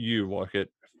for you, Lockett,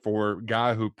 for a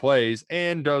guy who plays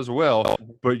and does well,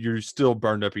 but you're still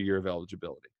burned up a year of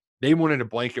eligibility. They wanted a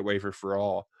blanket waiver for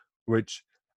all, which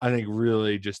I think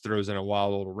really just throws in a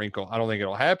wild little wrinkle. I don't think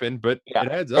it'll happen, but it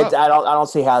adds up. I don't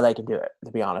see how they can do it,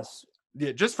 to be honest.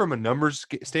 Yeah, just from a numbers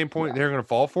standpoint, they're going to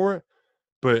fall for it.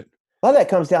 But a lot of that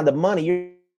comes down to money.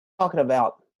 You're talking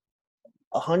about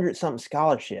 100-something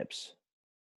scholarships.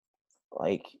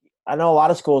 I know a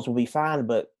lot of schools will be fine,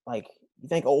 but you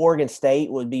think Oregon State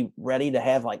would be ready to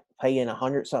have paying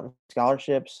 100-something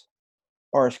scholarships?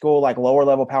 or a school like lower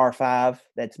level Power 5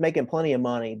 that's making plenty of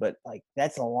money, but like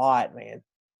that's a lot, man.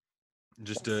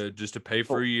 Just to pay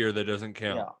for a year that doesn't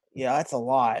count. Yeah, that's a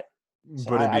lot. So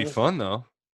But it'd be fun though.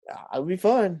 It would be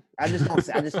fun. I just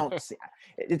don't see.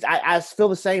 I feel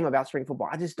the same about spring football.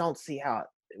 I just don't see how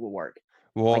it would work.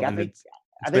 Well, like, I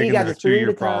think you got a this 2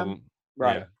 year problem.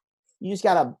 Right. Yeah. You just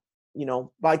gotta,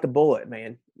 bite the bullet,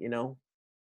 man.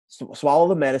 Swallow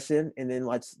the medicine, and then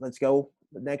let's go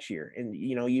next year. And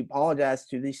you apologize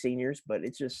to these seniors, but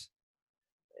it's just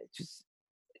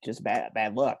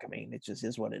bad luck. I mean, it just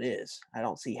is what it is. I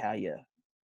don't see how you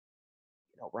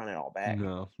run it all back.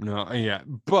 No, yeah,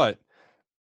 but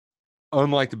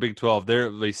unlike the Big 12,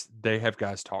 they have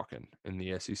guys talking in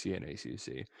the SEC and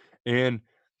ACC, and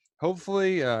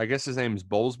hopefully, I guess his name is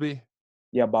Bowlesby.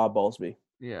 Yeah, Bob Bowlesby.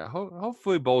 Yeah,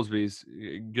 hopefully Bowlesby's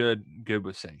good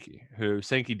with Sankey. Who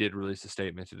Sankey did release a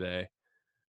statement today,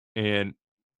 and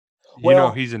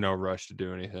he's in no rush to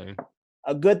do anything.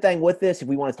 A good thing with this, if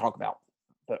we want to talk about,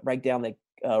 but break down the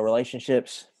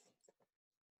relationships.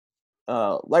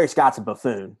 Larry Scott's a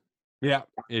buffoon. Yeah,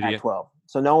 idiot. 12.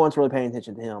 So no one's really paying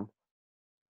attention to him.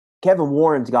 Kevin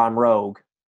Warren's gone rogue.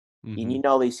 Mm-hmm.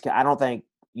 And these. I don't think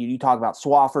you talk about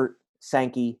Swafford,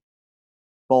 Sankey,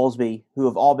 Bowlesby, who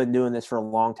have all been doing this for a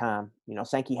long time.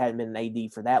 Sankey hadn't been an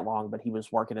AD for that long, but he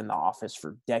was working in the office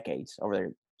for decades over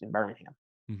there in Birmingham.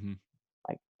 Mm-hmm.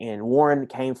 And Warren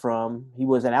he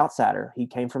was an outsider. He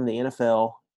came from the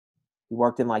NFL. He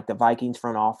worked in like the Vikings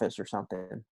front office or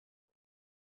something.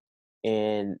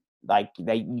 And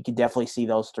you could definitely see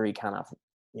those three kind of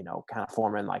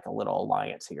forming like a little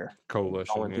alliance here.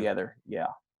 Coalition. Going together. Yeah.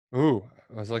 Ooh,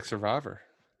 it was like Survivor.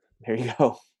 There you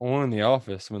go. One in the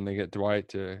office when they get Dwight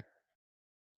to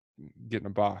get in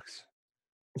a box.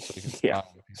 So yeah.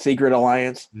 Secret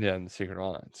alliance. Yeah, in the secret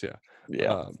alliance. Yeah.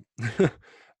 Yeah.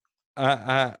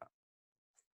 I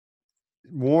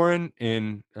Warren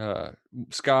and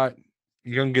Scott,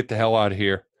 you're gonna get the hell out of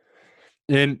here.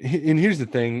 And here's the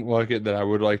thing, Luckett, that I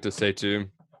would like to say too,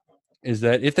 is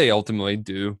that if they ultimately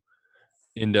do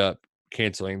end up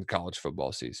canceling the college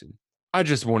football season, I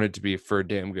just want it to be for a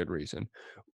damn good reason.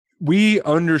 We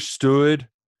understood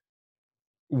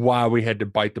why we had to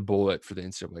bite the bullet for the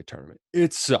NCAA tournament.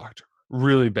 It sucked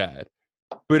really bad.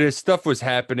 But as stuff was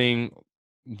happening,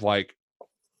 like,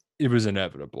 it was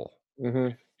inevitable.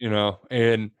 Mm-hmm.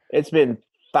 And it's been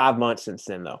 5 months since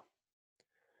then, though.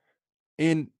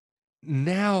 And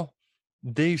now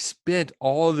they've spent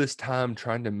all this time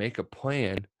trying to make a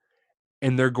plan,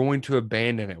 and they're going to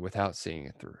abandon it without seeing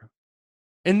it through.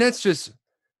 And that's just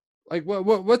like,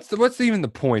 what's even the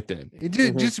point then? It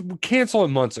just cancel it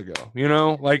months ago,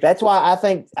 Like, that's why I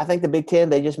think the Big Ten,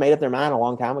 they just made up their mind a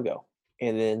long time ago,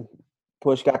 and then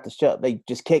push got to shove. They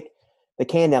just kicked the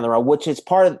can down the road, which is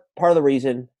part of the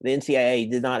reason the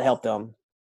NCAA did not help them.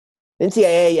 The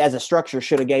NCAA as a structure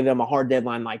should have gave them a hard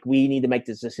deadline, like, we need to make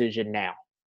this decision now.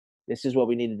 This is what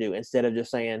we need to do, instead of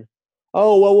just saying,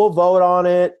 oh, well, we'll vote on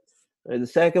it in the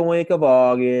second week of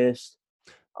August.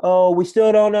 Oh, we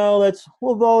still don't know.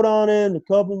 We'll vote on it in a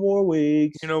couple more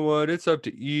weeks. You know what? It's up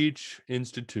to each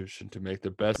institution to make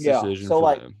the best decision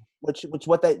for them. Which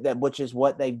is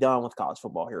what they've done with college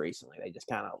football here recently. They just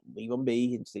kind of leave them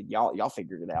be and said, y'all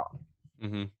figured it out.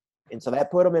 Mm-hmm. And so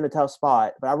that put them in a tough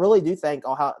spot. But I really do think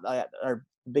our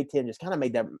Big Ten just kind of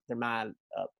made their mind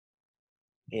up,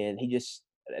 and they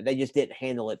just didn't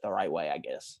handle it the right way, I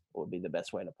guess would be the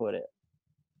best way to put it.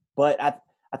 But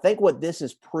I think what this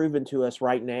has proven to us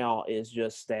right now is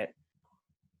just that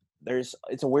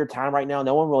it's a weird time right now.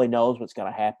 No one really knows what's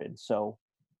going to happen. So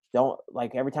don't,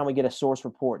 like, every time we get a source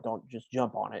report, don't just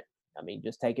jump on it. I mean,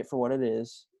 just take it for what it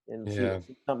is, and see if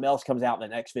something else comes out in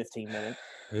the next 15 minutes.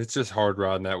 It's just hard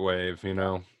riding that wave,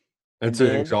 It's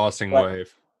an exhausting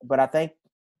wave. But I think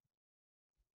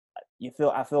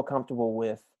I feel comfortable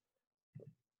with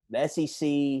the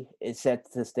SEC is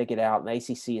set to stick it out, and the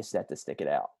ACC is set to stick it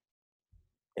out.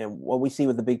 And what we see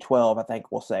with the Big 12, I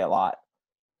think, will say a lot.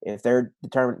 If they're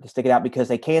determined to stick it out,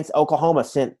 because Oklahoma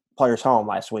sent players home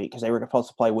last week because they were supposed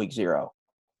to play week 0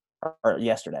 or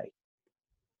yesterday.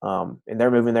 And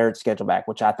they're moving their schedule back,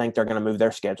 which I think they're going to move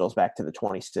their schedules back to the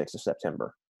 26th of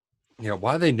September. Yeah,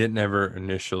 why they didn't ever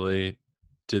initially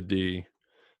did the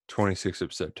 26th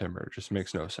of September just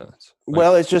makes no sense.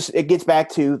 Well, it gets back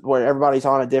to where everybody's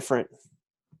on a different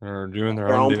 – they're doing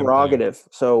their own prerogative. Thing.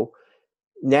 So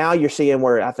now you're seeing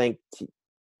where I think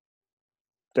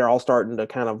they're all starting to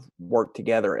kind of work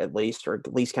together at least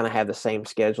kind of have the same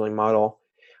scheduling model.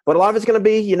 But a lot of it's going to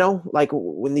be, like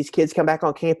when these kids come back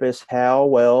on campus, how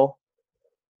well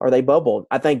are they bubbled?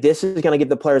 I think this is going to give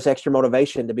the players extra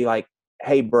motivation to be like,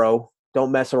 hey, bro,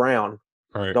 don't mess around.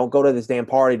 Right. Don't go to this damn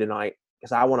party tonight.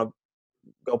 because I want to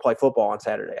go play football on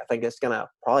Saturday. I think it's going to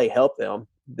probably help them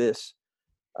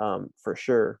for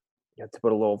sure. You have to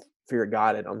put a little fear of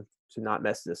God in them to not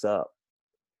mess this up.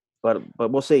 But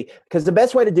we'll see. Because the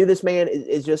best way to do this, man,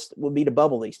 would be to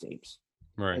bubble these teams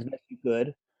Right. as best you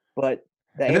could. But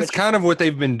and that's kind of what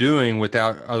they've been doing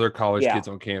without other college kids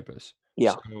on campus.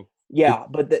 Yeah. So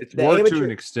but it's the worked amateur, to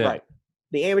an extent. Right.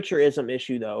 The amateurism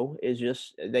issue, though, is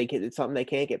just it's something they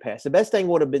can't get past. The best thing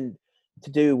would have been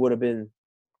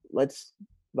let's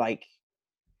like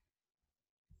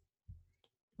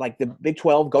the Big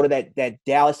 12 go to that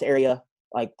Dallas area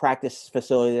like practice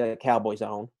facility that the Cowboys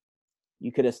own.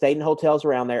 You could have stayed in hotels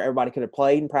around there. Everybody could have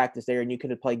played and practiced there, and you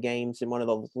could have played games in one of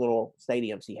those little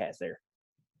stadiums he has there.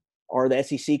 Or the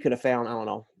SEC could have found, I don't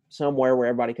know, somewhere where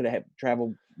everybody could have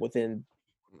traveled within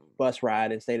bus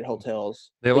ride and stayed at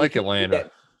hotels. They like Atlanta.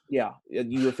 Yeah,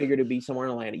 you would figure to be somewhere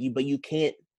in Atlanta. But you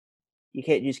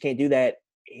just can't do that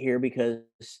here because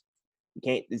you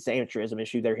can't. It's the amateurism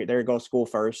issue. They're go to school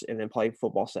first and then play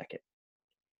football second.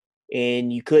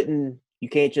 And you can't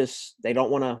just. They don't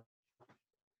want to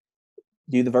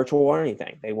do the virtual or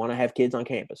anything. They want to have kids on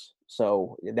campus.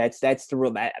 So that's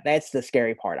the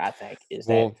scary part. I think is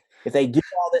that if they do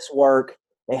all this work,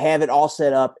 they have it all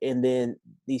set up, and then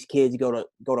these kids go to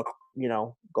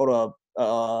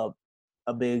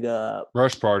a big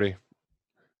rush party.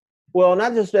 Well,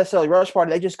 not just necessarily rush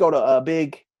party. They just go to a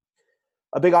big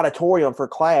auditorium for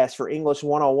class for English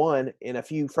 101, and a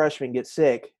few freshmen get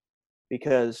sick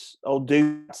because old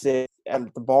dude got sick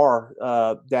at the bar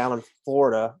down in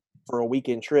Florida for a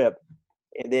weekend trip,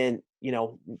 and then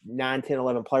 9, 10,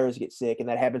 11 players get sick, and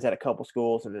that happens at a couple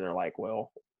schools, and then they're like,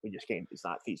 well, we just can't. It's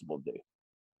not feasible to do.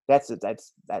 That's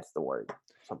the word.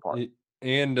 Some part.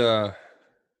 And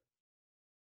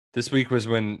this week was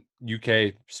when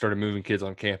UK started moving kids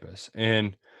on campus,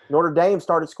 and Notre Dame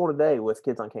started school today with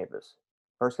kids on campus.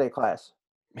 First day of class.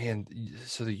 Man,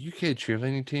 so the UK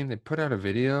cheerleading team, they put out a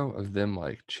video of them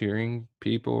like cheering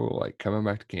people like coming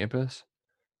back to campus.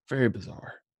 Very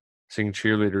bizarre. Seeing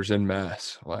cheerleaders en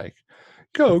masse, like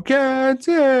 "Go Cats!"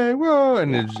 Yeah, whoa,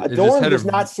 and it Durham just had does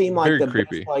not seem like the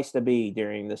creepy best place to be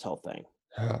during this whole thing.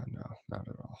 Oh, no, not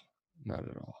at all. Not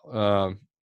at all.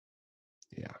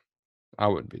 Yeah, I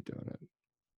wouldn't be doing it.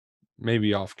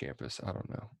 Maybe off campus. I don't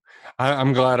know.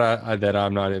 I'm glad that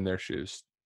I'm not in their shoes.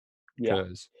 Yeah,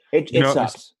 it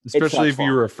sucks. Especially it if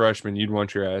you were a freshman, you'd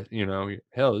want your ass.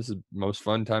 Hell, this is the most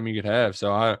fun time you could have.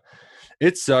 So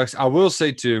it sucks. I will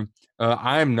say too.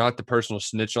 I am not the personal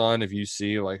snitch on if you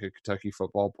see like a Kentucky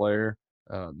football player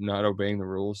not obeying the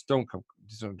rules. Don't tweet at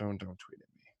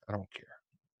me. I don't care.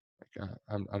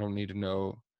 Like I don't need to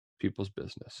know people's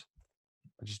business.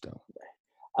 I just don't.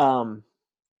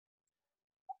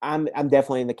 I'm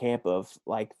definitely in the camp of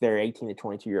like they're 18 to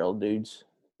 22-year-old dudes.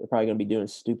 They're probably going to be doing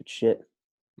stupid shit.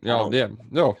 No, me.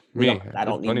 I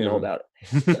don't need to know about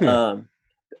it.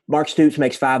 Mark Stoops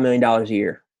makes $5 million a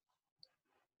year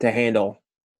to handle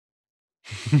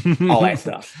all that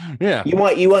stuff. Yeah. You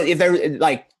want if they're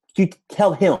like you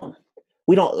tell him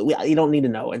you don't need to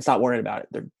know and stop worrying about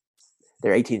it.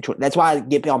 They're 18 to 20. That's why I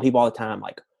get on people all the time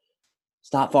like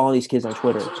stop following these kids on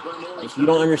Twitter. Like, you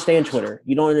don't understand Twitter.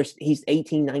 You don't understand. He's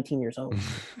 18, 19 years old.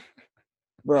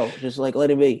 Bro, just like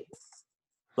let him be.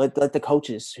 Let the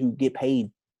coaches who get paid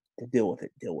to deal with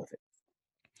it.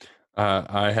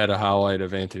 I had a highlight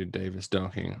of Anthony Davis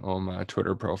dunking on my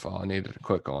Twitter profile. I needed to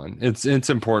click on. It's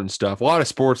important stuff. A lot of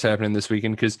sports happening this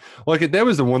weekend because that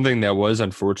was the one thing that was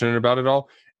unfortunate about it all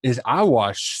is I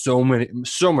watched so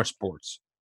much sports.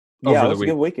 Yeah, it was a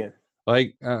good weekend.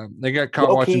 Like they got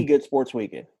caught watching good sports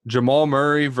weekend. Jamal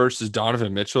Murray versus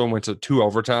Donovan Mitchell and went to 2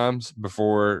 overtimes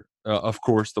before, of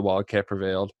course, the Wildcat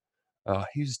prevailed.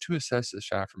 He was 2 assists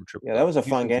shy from triple. Yeah, that was a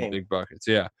fun game. Big buckets.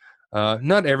 Yeah.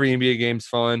 Not every NBA game's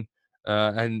fun,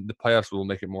 and the playoffs will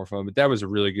make it more fun. But that was a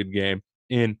really good game.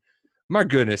 And my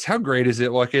goodness, how great is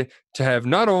it to have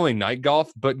not only night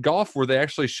golf, but golf where they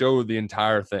actually show the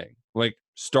entire thing. Like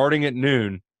starting at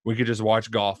noon, we could just watch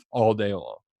golf all day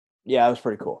long. Yeah, it was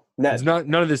pretty cool. It's not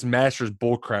none of this Masters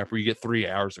bull crap where you get 3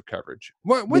 hours of coverage.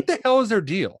 What the hell is their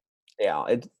deal?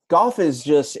 Yeah, golf is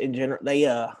just in general. They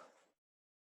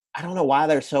I don't know why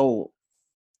they're so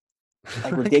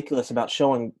ridiculous about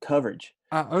showing coverage.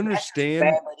 I understand,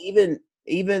 bad, but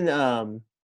even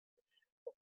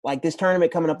like this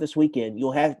tournament coming up this weekend,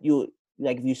 if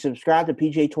you subscribe to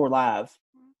PGA Tour Live,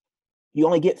 you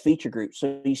only get feature groups,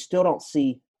 so you still don't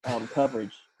see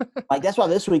coverage. Like that's why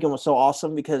this weekend was so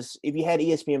awesome because if you had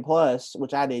ESPN Plus,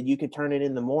 which I did, you could turn it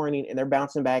in the morning and they're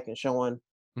bouncing back and showing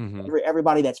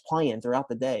everybody that's playing throughout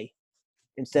the day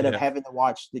instead of having to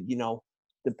watch the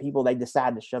the people they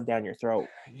decide to shove down your throat.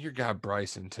 Your guy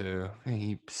Bryson too.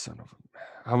 He son of a.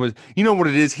 I was. You know what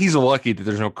it is? He's lucky that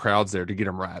there's no crowds there to get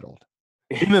him rattled.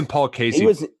 Even Paul Casey. He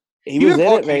was even in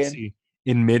Paul it, man. Casey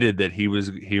admitted that he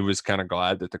was kind of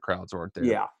glad that the crowds weren't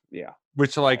there. Yeah.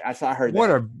 Which like I heard what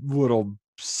that. a little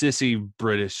sissy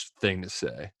British thing to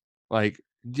say. Like,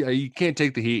 yeah, you can't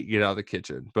take the heat, get out of the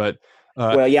kitchen. But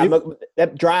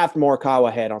that drive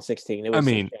Morikawa had on 16. It was I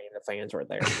mean, the fans were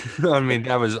there. I mean,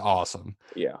 that was awesome.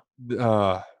 Yeah.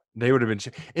 They would have been,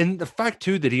 and the fact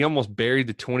too that he almost buried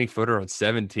the 20-footer on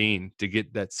 17 to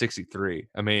get that 63.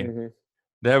 I mean,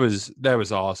 that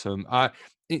was awesome.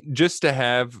 Just to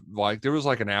have like there was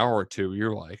like an hour or two.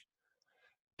 You're like,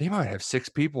 they might have 6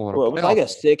 people in a. Well, it was like a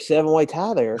 6-7 way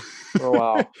tie there for a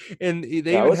while, and they it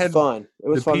even was had fun. It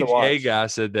was the fun to watch. PGA guy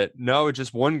said that no, it's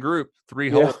just one group, 3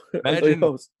 holes. Imagine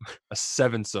a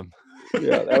 7-some.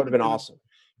 Yeah, that would have been awesome.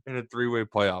 In a 3-way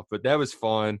playoff, but that was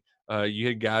fun. You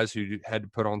had guys who had to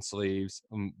put on sleeves.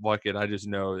 Like it, I just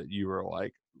know that you were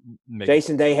like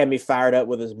Jason Day had me fired up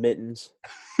with his mittens.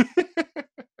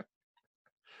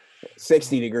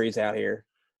 60 degrees out here.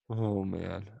 Oh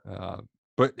man,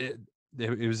 but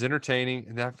it was entertaining,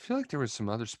 and I feel like there was some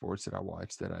other sports that I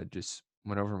watched that I just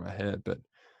went over my head. But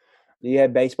you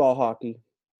had baseball, hockey.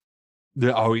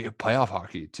 Playoff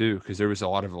hockey too, because there was a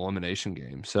lot of elimination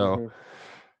games. So.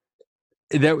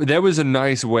 That was a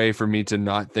nice way for me to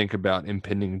not think about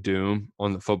impending doom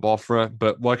on the football front,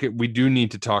 but we do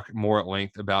need to talk more at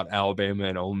length about Alabama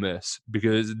and Ole Miss,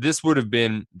 because this would have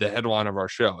been the headline of our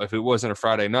show. If it wasn't a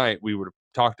Friday night, we would have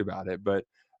talked about it, but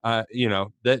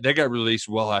that got released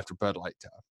well after Bud Light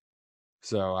time.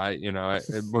 So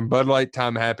when Bud Light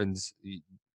time happens,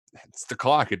 it's the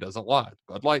clock. It doesn't lie.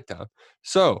 Bud Light time.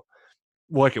 So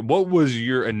what was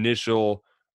your initial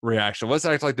reaction? Let's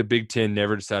act like the Big Ten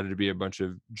never decided to be a bunch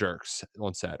of jerks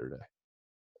on Saturday.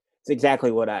 It's exactly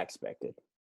what I expected.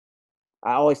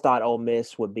 I always thought Ole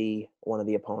Miss would be one of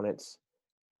the opponents,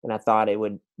 and I thought it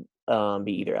would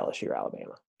be either LSU or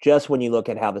Alabama. Just when you look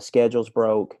at how the schedules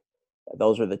broke,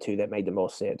 those were the two that made the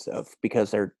most sense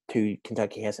because they're two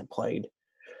Kentucky hasn't played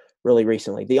really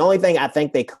recently. The only thing I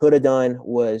think they could have done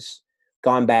was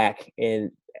gone back and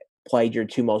played your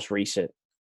 2 most recent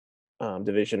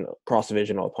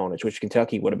cross-divisional opponents, which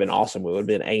Kentucky would have been awesome. It would have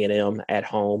been A&M at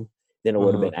home, then it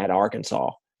would have been at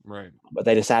Arkansas. Right. But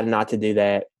they decided not to do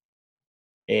that.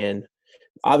 And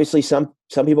obviously some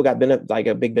people got like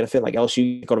a big benefit, like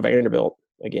LSU go to Vanderbilt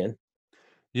again.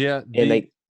 Yeah. And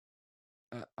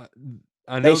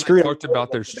I know they talked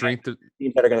about their strength.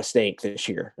 Teams that are going to stink this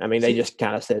year. I mean, they just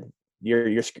kind of said,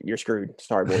 you're screwed.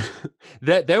 Sorry, boys.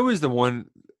 That was the one,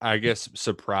 I guess,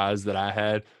 surprise that I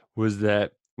had was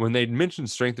that when they mentioned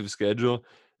strength of schedule,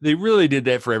 they really did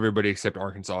that for everybody except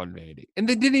Arkansas and Vandy. And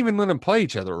they didn't even let them play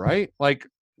each other, right? Like,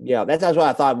 yeah, that's what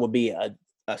I thought would be a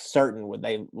certain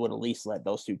they would at least let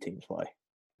those 2 teams play.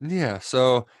 Yeah,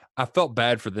 so I felt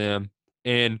bad for them.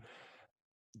 And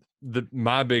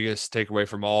my biggest takeaway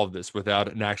from all of this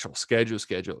without an actual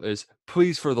schedule is,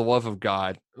 please, for the love of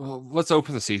God, let's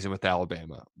open the season with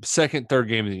Alabama. 2nd, 3rd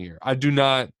game of the year. I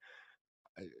don't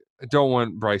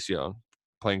want Bryce Young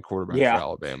playing quarterback for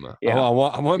Alabama. Yeah. I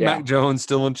want Mac Jones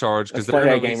still in charge, because they're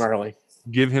going to game early.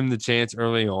 Give him the chance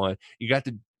early on. You got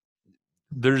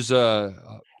there's a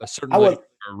certain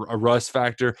a rust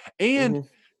factor, and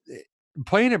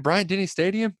playing at Bryant-Denny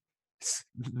Stadium, it's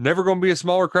never going to be a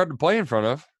smaller crowd to play in front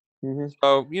of.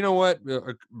 So you know what?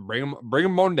 Bring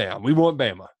them on down. We want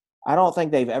Bama. I don't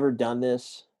think they've ever done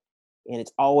this, and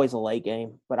it's always a late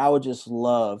game. But I would just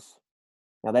love.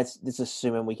 Now that's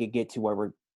assuming we could get to where we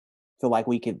feel like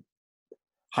we could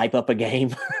hype up a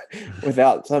game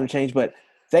without some change. But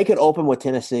if they could open with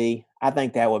Tennessee, I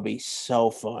think that would be so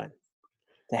fun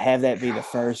to have that be the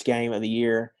first game of the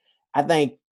year. I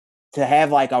think to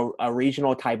have like a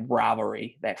regional type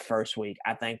rivalry that first week,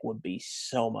 I think would be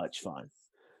so much fun.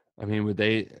 I mean, would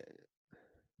they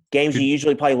games you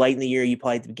usually play late in the year, you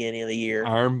play at the beginning of the year?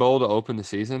 Iron Bowl to open the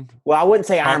season? Well, I wouldn't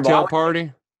say Iron Bowl. Cocktail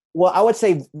party? Well, I would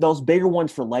say those bigger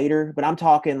ones for later, but I'm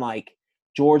talking like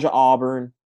Georgia,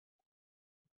 Auburn,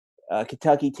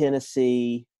 Kentucky,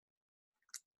 Tennessee,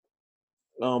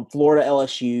 Florida,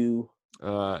 LSU,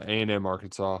 A&M,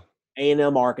 Arkansas,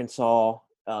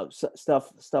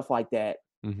 stuff like that.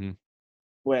 Mm-hmm.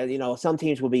 Where some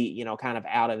teams will be kind of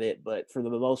out of it, but for the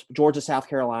most, Georgia, South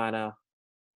Carolina.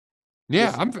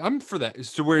 Yeah, I'm for that.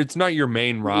 So where it's not your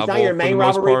main rival. It's not your main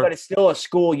rivalry, but it's still a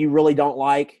school you really don't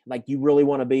like you really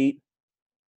want to beat.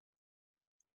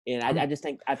 And I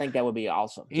think that would be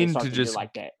awesome. And to just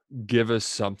like that, give us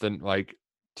something like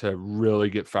to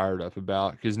really get fired up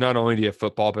about, because not only do you have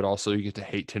football, but also you get to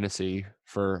hate Tennessee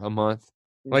for a month.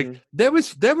 Like Mhm.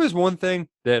 that was one thing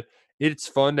that it's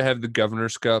fun to have the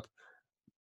Governor's Cup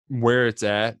where it's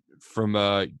at from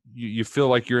you feel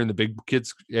like you're in the big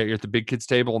kids you're at the big kids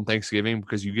table on Thanksgiving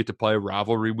because you get to play a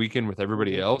rivalry weekend with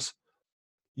everybody Mhm. else.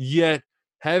 Yet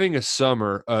having a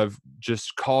summer of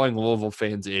just calling Louisville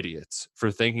fans idiots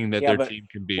for thinking that Yeah, their but team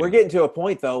can beat we're them. getting to a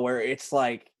point though where it's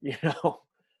like,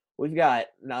 we've got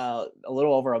a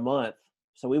little over a month,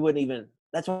 so we wouldn't even.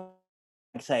 That's what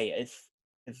I say.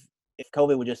 If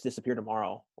COVID would just disappear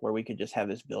tomorrow, where we could just have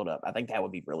this build up, I think that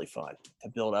would be really fun to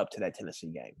build up to that Tennessee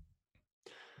game.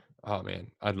 Oh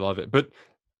man, I'd love it. But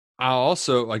I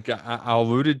also I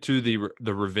alluded to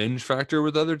the revenge factor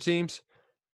with other teams.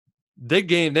 That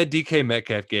game, that DK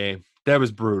Metcalf game, that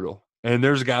was brutal. And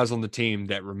there's guys on the team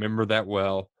that remember that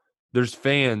well. There's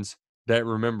fans that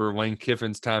remember Lane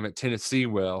Kiffin's time at Tennessee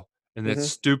well. And that Mhm.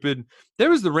 stupid. There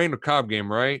was the Randall Cobb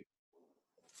game, right?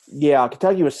 Yeah,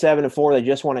 Kentucky was 7-4. They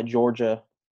just won at Georgia.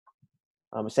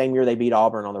 The same year they beat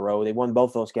Auburn on the road. They won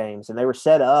both those games, and they were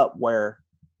set up where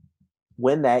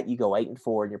win that you go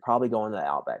 8-4, and you're probably going to the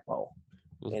Outback Bowl.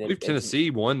 Well, And if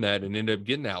Tennessee won that and ended up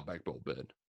getting the Outback Bowl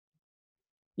bid.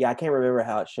 Yeah, I can't remember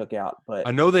how it shook out, but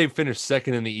I know they finished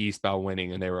second in the East by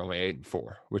winning, and they were only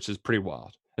 8-4, which is pretty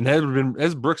wild. And that would have been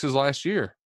as Brooks's last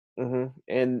year.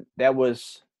 And that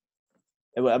was,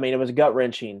 it was a gut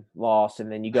wrenching loss,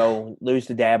 and then you go lose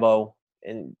to Dabo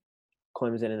and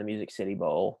Clemson in the Music City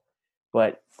Bowl,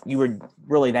 but you were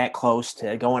really that close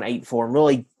to going 8-4 and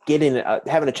really getting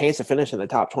having a chance to finish in the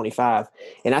top 25.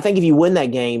 And I think if you win that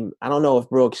game, I don't know if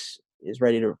Brooks is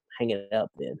ready to hang it up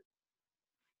then.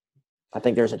 I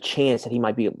think there's a chance that he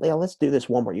might be, let's do this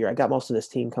one more year. I got most of this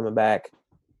team coming back.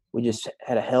 We just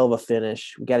had a hell of a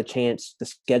finish. We got a chance. The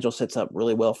schedule sets up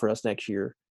really well for us next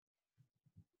year.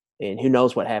 And who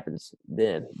knows what happens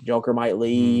then? Joker might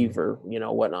leave or,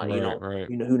 whatnot. Right.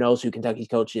 Who knows who Kentucky's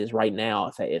coach is right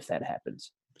now if that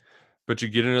happens. But you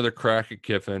get another crack at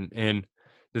Kiffin. And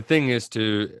the thing is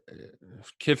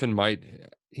Kiffin might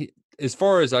as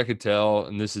far as I could tell,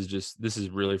 and this is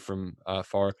really from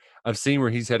far, I've seen where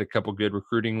he's had a couple good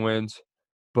recruiting wins,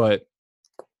 but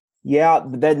yeah,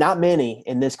 but not many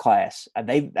in this class. I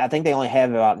think they only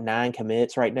have about 9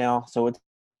 commits right now. So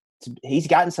he's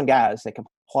gotten some guys that can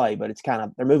play, but it's kind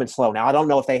of they're moving slow now. I don't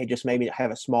know if they just maybe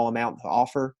have a small amount to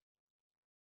offer,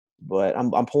 but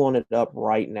I'm pulling it up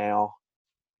right now.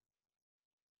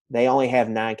 They only have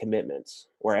 9 commitments,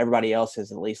 where everybody else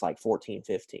has at least like 14,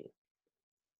 15.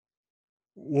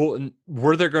 Well,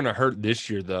 where they're going to hurt this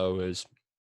year, though, is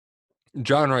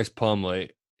John Rice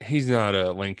Plumlee. He's not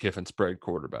a Lane Kiffin spread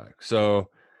quarterback. So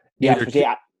either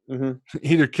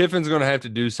Kiffin's going to have to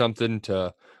do something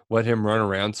to let him run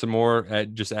around some more,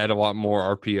 just add a lot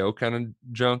more RPO kind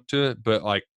of junk to it.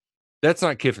 But, that's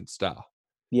not Kiffin's style.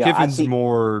 Yeah, Kiffin's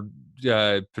more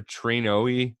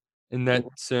Petrino-y in that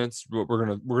sense. We're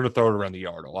gonna throw it around the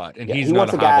yard a lot. And he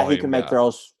wants a guy who can make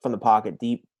throws from the pocket,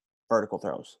 deep vertical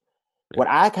throws. Yeah. What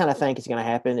I kind of think is going to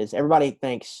happen is everybody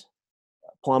thinks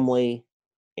Plumlee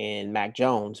and Mac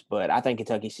Jones, but I think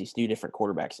Kentucky sees 2 different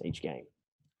quarterbacks in each game.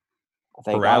 I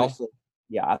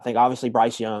think obviously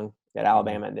Bryce Young at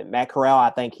Alabama, and then Matt Corral. I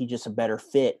think he's just a better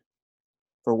fit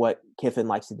for what Kiffin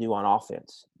likes to do on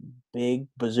offense. Big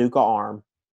bazooka arm,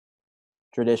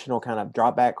 traditional kind of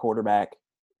drop back quarterback,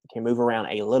 can move around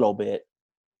a little bit.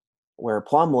 Where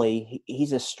Plumlee,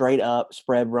 he's a straight up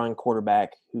spread run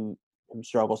quarterback who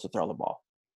struggles to throw the ball.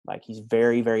 Like he's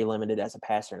very, very limited as a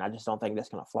passer, and I just don't think that's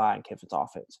going to fly in Kiffin's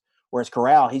offense. Whereas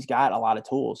Corral, he's got a lot of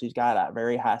tools. He's got a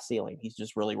very high ceiling. He's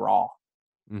just really raw.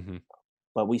 Mm-hmm.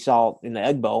 But we saw in the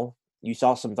Egg Bowl, you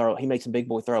saw some throw. He makes some big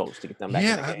boy throws to get them back.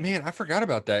 Yeah, man, I forgot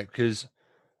about that because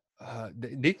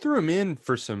they threw him in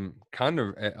for some kind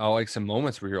of some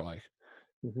moments where you're like,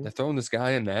 they're throwing this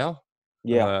guy in now.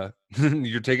 Yeah,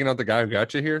 you're taking out the guy who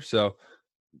got you here. So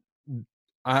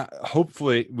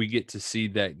hopefully we get to see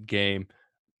that game.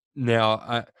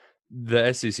 Now,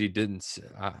 the SEC didn't.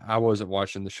 I wasn't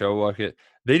watching the show like it.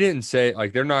 They didn't say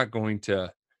they're not going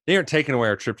to. They aren't taking away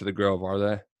our trip to the Grove, are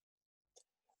they?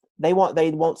 They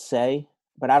won't say,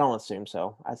 but I don't assume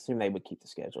so. I assume they would keep the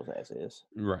schedules as is.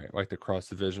 Right, like the cross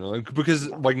divisional, because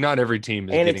not every team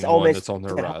is getting one that's on the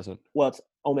horizon. Well, it's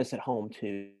Ole Miss at home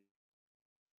too.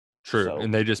 True, so,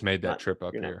 and they just made that trip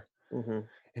up here. Mm-hmm.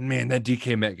 And man, that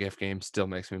DK Metcalf game still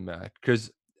makes me mad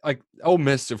because Ole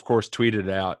Miss, of course,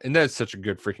 tweeted out, and that's such a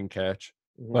good freaking catch.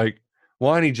 Mm-hmm.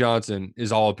 Lonnie Johnson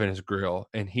is all up in his grill,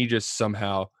 and he just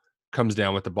somehow comes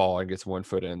down with the ball and gets 1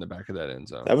 foot in the back of that end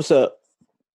zone. That's a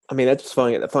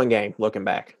fun game looking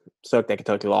back. Sucked that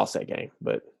Kentucky lost that game,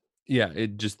 but yeah, they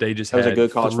just had a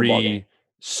good 3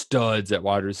 studs at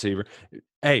wide receiver.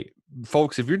 Hey,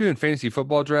 folks, if you're doing fantasy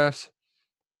football drafts,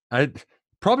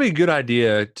 Probably a good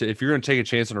idea to, if you're going to take a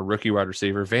chance on a rookie wide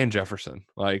receiver, Van Jefferson.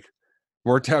 Like,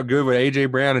 worked out good with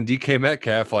AJ Brown and DK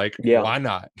Metcalf. Like, why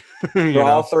not? They're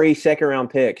all 3 second-round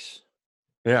picks.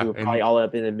 Yeah, who probably all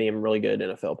up into being really good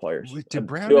NFL players. Did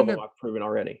Brown 2 of them I've proven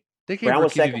already. Brown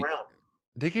was second round.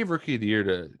 They gave Rookie of the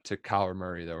Year to Kyler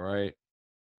Murray, though, right?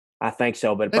 I think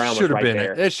so, but Brown was right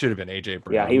there. It should have been AJ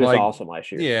Brown. Yeah, he was awesome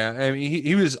last year. Yeah, I mean,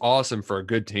 he was awesome for a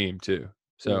good team too.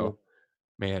 So,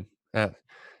 man, that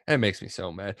makes me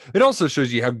so mad. It also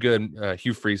shows you how good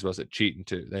Hugh Freeze was at cheating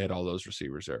too. They had all those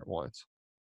receivers there at once.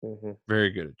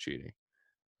 Very good at cheating.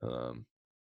 Man,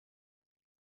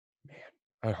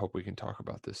 I hope we can talk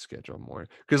about this schedule more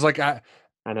because, like, I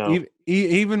know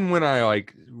even when I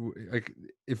like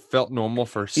it felt normal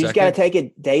for a second. You just got to take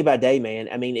it day by day, man.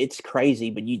 I mean, it's crazy,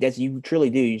 but you truly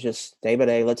do. You just day by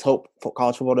day. Let's hope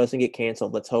college football doesn't get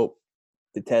canceled. Let's hope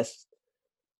the tests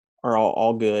are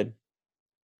all good.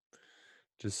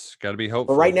 Just got to be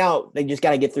hopeful. But right now, they just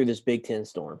got to get through this Big Ten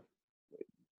storm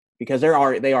because they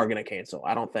are going to cancel.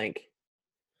 I don't think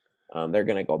they're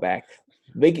going to go back.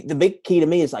 The big key to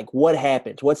me is like, what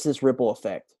happens? What's this ripple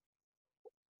effect?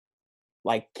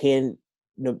 Like, can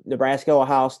Nebraska,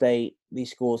 Ohio State,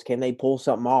 these schools, can they pull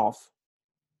something off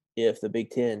if the Big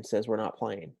Ten says we're not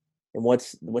playing? And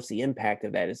what's the impact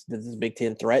of that? Does the Big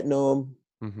Ten threaten them?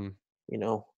 You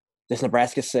know, does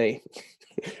Nebraska say,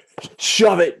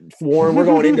 shove it, Warren, we're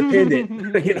going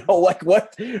independent? You know, like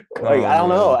what? Like, I don't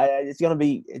know. It's gonna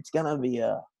be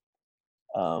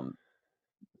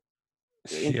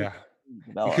yeah,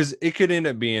 because it could end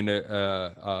up being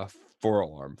a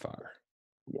 4-alarm fire.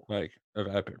 Like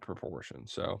of epic proportion.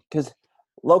 So because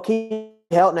low-key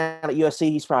Helton out at USC,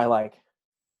 he's probably like,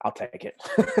 I'll take it.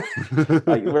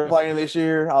 Like, we're playing this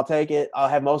year, I'll take it. I'll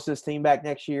have most of this team back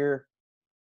next year.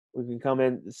 We can come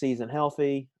in the season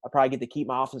healthy. I probably get to keep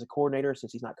my offensive coordinator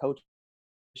since he's not coaching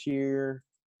this year.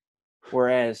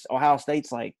 Whereas Ohio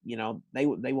State's like, you know, they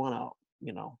want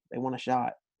a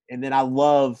shot. And then I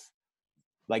love,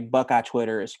 like, Buckeye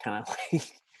Twitter is kind of like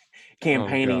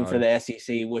campaigning for the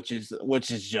SEC, which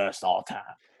is just all time.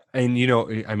 And you know,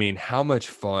 I mean, how much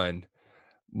fun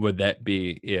would that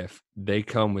be if they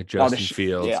come with Justin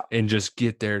Fields and just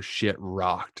get their shit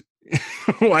rocked?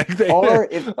 Like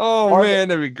man,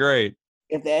 that'd be great.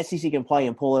 If the SEC can play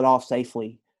and pull it off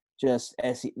safely, just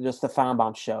the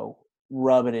Feinbaum show,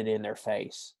 rubbing it in their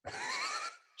face.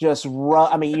 Just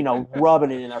rubbing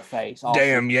it in their face. Also.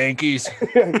 Damn Yankees.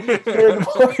 Scared to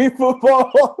play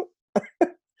football.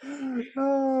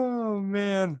 Oh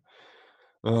man.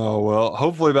 Oh well,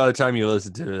 hopefully by the time you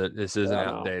listen to it, this isn't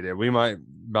outdated. We might,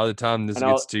 by the time this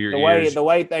gets to your ears, the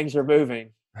way things are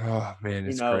moving. Oh man,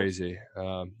 it's crazy.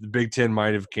 The Big Ten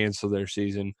might have canceled their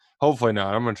season. Hopefully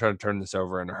not. I'm going to try to turn this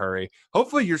over in a hurry.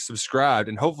 Hopefully you're subscribed,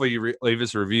 and hopefully you leave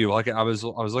us a review. Like I was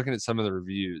looking at some of the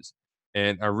reviews,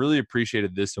 and I really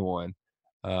appreciated this one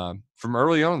from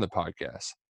early on in the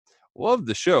podcast. Love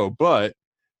the show, but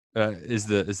is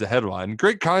the headline.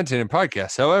 Great content and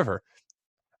podcast. However,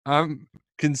 I'm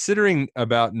considering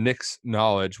about Nick's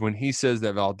knowledge when he says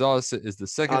that Valdosta is the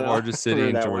second largest city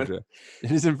in Georgia.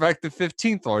 It is, in fact, the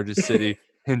 15th largest city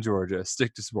in Georgia.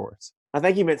 Stick to sports. I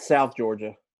think he meant South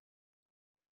Georgia.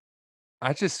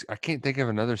 I can't think of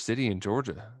another city in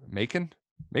Georgia.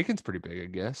 Macon's pretty big, I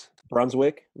guess.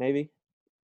 Brunswick, maybe.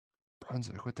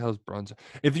 Brunswick. What the hell is Brunswick?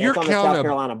 If you're counting the South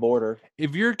Carolina border,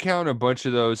 if you're counting a bunch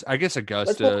of those, I guess Augusta.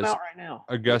 Let's look them out right now.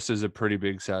 Augusta's a pretty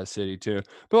big size city too.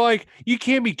 But like, you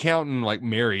can't be counting like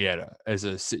Marietta as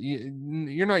a city.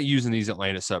 You're not using these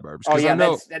Atlanta suburbs. Oh yeah,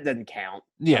 that doesn't count.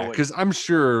 Yeah, because I'm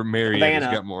sure Marietta's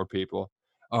got more people.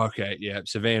 Okay, yeah,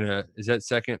 Savannah, is that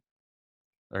second?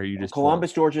 Or are you just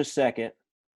Columbus, Georgia second.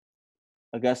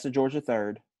 Augusta, Georgia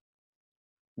third.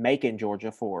 Macon,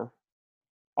 Georgia 4.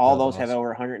 All those have over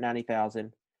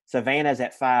 190,000. Savannah's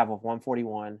at 5 with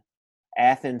 141.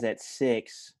 Athens at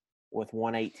 6 with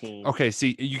 118. Okay,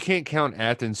 see, you can't count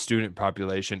Athens' student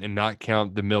population and not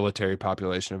count the military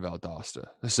population of Valdosta.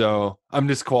 So I'm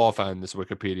disqualifying this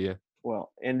Wikipedia.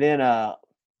 Well, and then the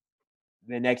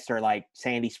next are like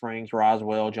Sandy Springs,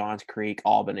 Roswell, Johns Creek,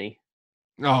 Albany.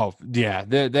 Oh yeah,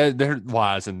 there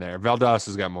lies in there.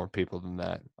 Valdosta's got more people than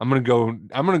that. I'm gonna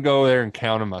go there and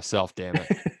count them myself. Damn it.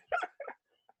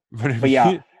 But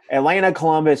yeah, Atlanta,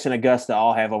 Columbus, and Augusta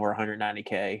all have over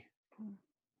 190K.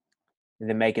 And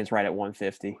then Macon's right at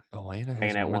 150. Atlanta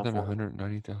has more than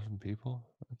 190,000 people?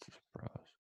 That's a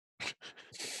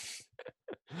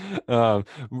surprise.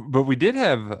 But we did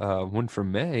have one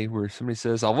from May where somebody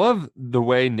says, I love the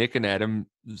way Nick and Adam's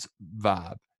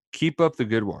vibe. Keep up the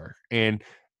good work. And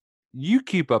you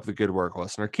keep up the good work,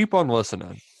 listener. Keep on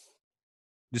listening.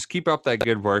 Just keep up that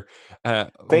good work.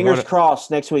 Fingers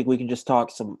crossed. Next week we can just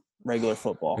talk some regular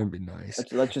football. It'd be nice.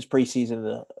 Let's just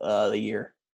preseason the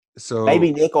year. So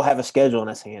maybe Nick will have a schedule in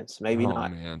his hands. Maybe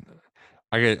not. Man,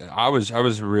 I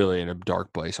was really in a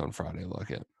dark place on Friday. I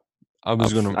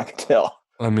could tell.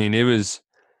 I mean, it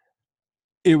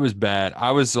was bad.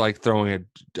 I was like throwing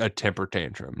a temper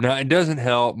tantrum. Now it doesn't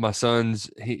help. My son's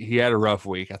he had a rough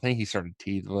week. I think he started to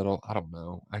teeth a little. I don't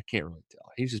know. I can't really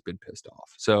tell. He's just been pissed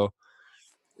off. So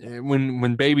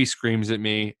when baby screams at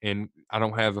me and I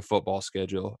don't have a football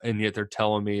schedule and yet they're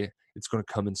telling me it's going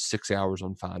to come in 6 hours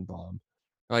on Feinbaum,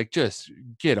 like just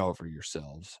get over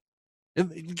yourselves.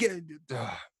 What you got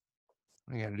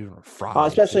to do on Friday?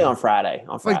 Especially on Friday.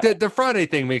 Like the Friday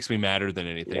thing makes me madder than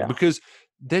anything because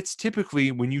that's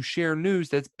typically when you share news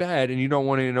that's bad and you don't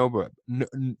want to know about.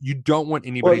 You don't want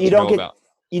anybody to know about.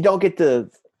 You don't get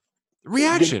the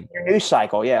reaction. Your news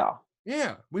cycle, yeah.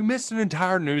 Yeah, we missed an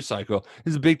entire news cycle.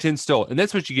 It's a Big Ten still, and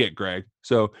that's what you get, Greg.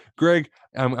 So, Greg,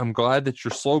 I'm glad that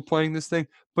you're slow playing this thing,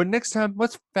 but next time,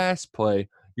 let's fast play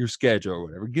your schedule or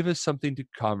whatever. Give us something to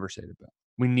conversate about.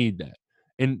 We need that,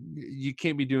 and you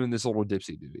can't be doing this little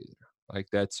dipsy-do either. Like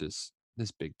that's just this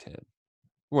Big Ten.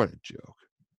 What a joke!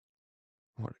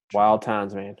 Wild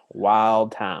times, man.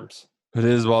 Wild times. It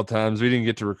is wild times. We didn't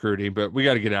get to recruiting, but we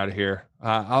got to get out of here.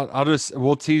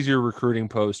 We'll tease your recruiting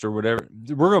post or whatever.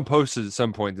 We're going to post it at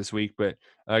some point this week, but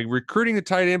recruiting the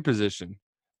tight end position.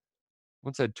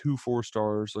 Once had 2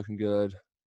 4-stars looking good.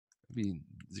 Maybe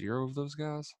 0 of those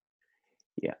guys.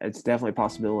 Yeah, it's definitely a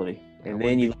possibility. And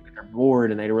then you look at their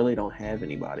board and they really don't have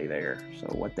anybody there. So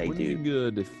what they do. Be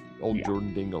good if old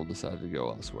Jordan Dingle decided to go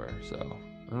elsewhere. So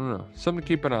I don't know. Something to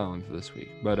keep an eye on for this week.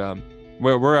 But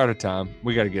well, we're out of time.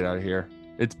 We got to get out of here.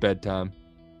 It's bedtime.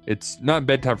 It's not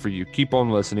bedtime for you. Keep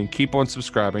on listening. Keep on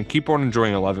subscribing. Keep on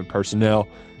enjoying 11 Personnel.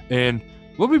 And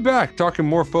we'll be back talking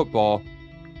more football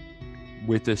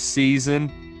with the season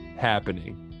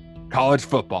happening. College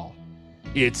football.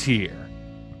 It's here.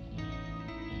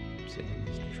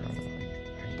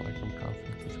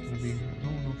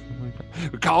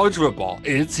 College football.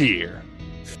 It's here.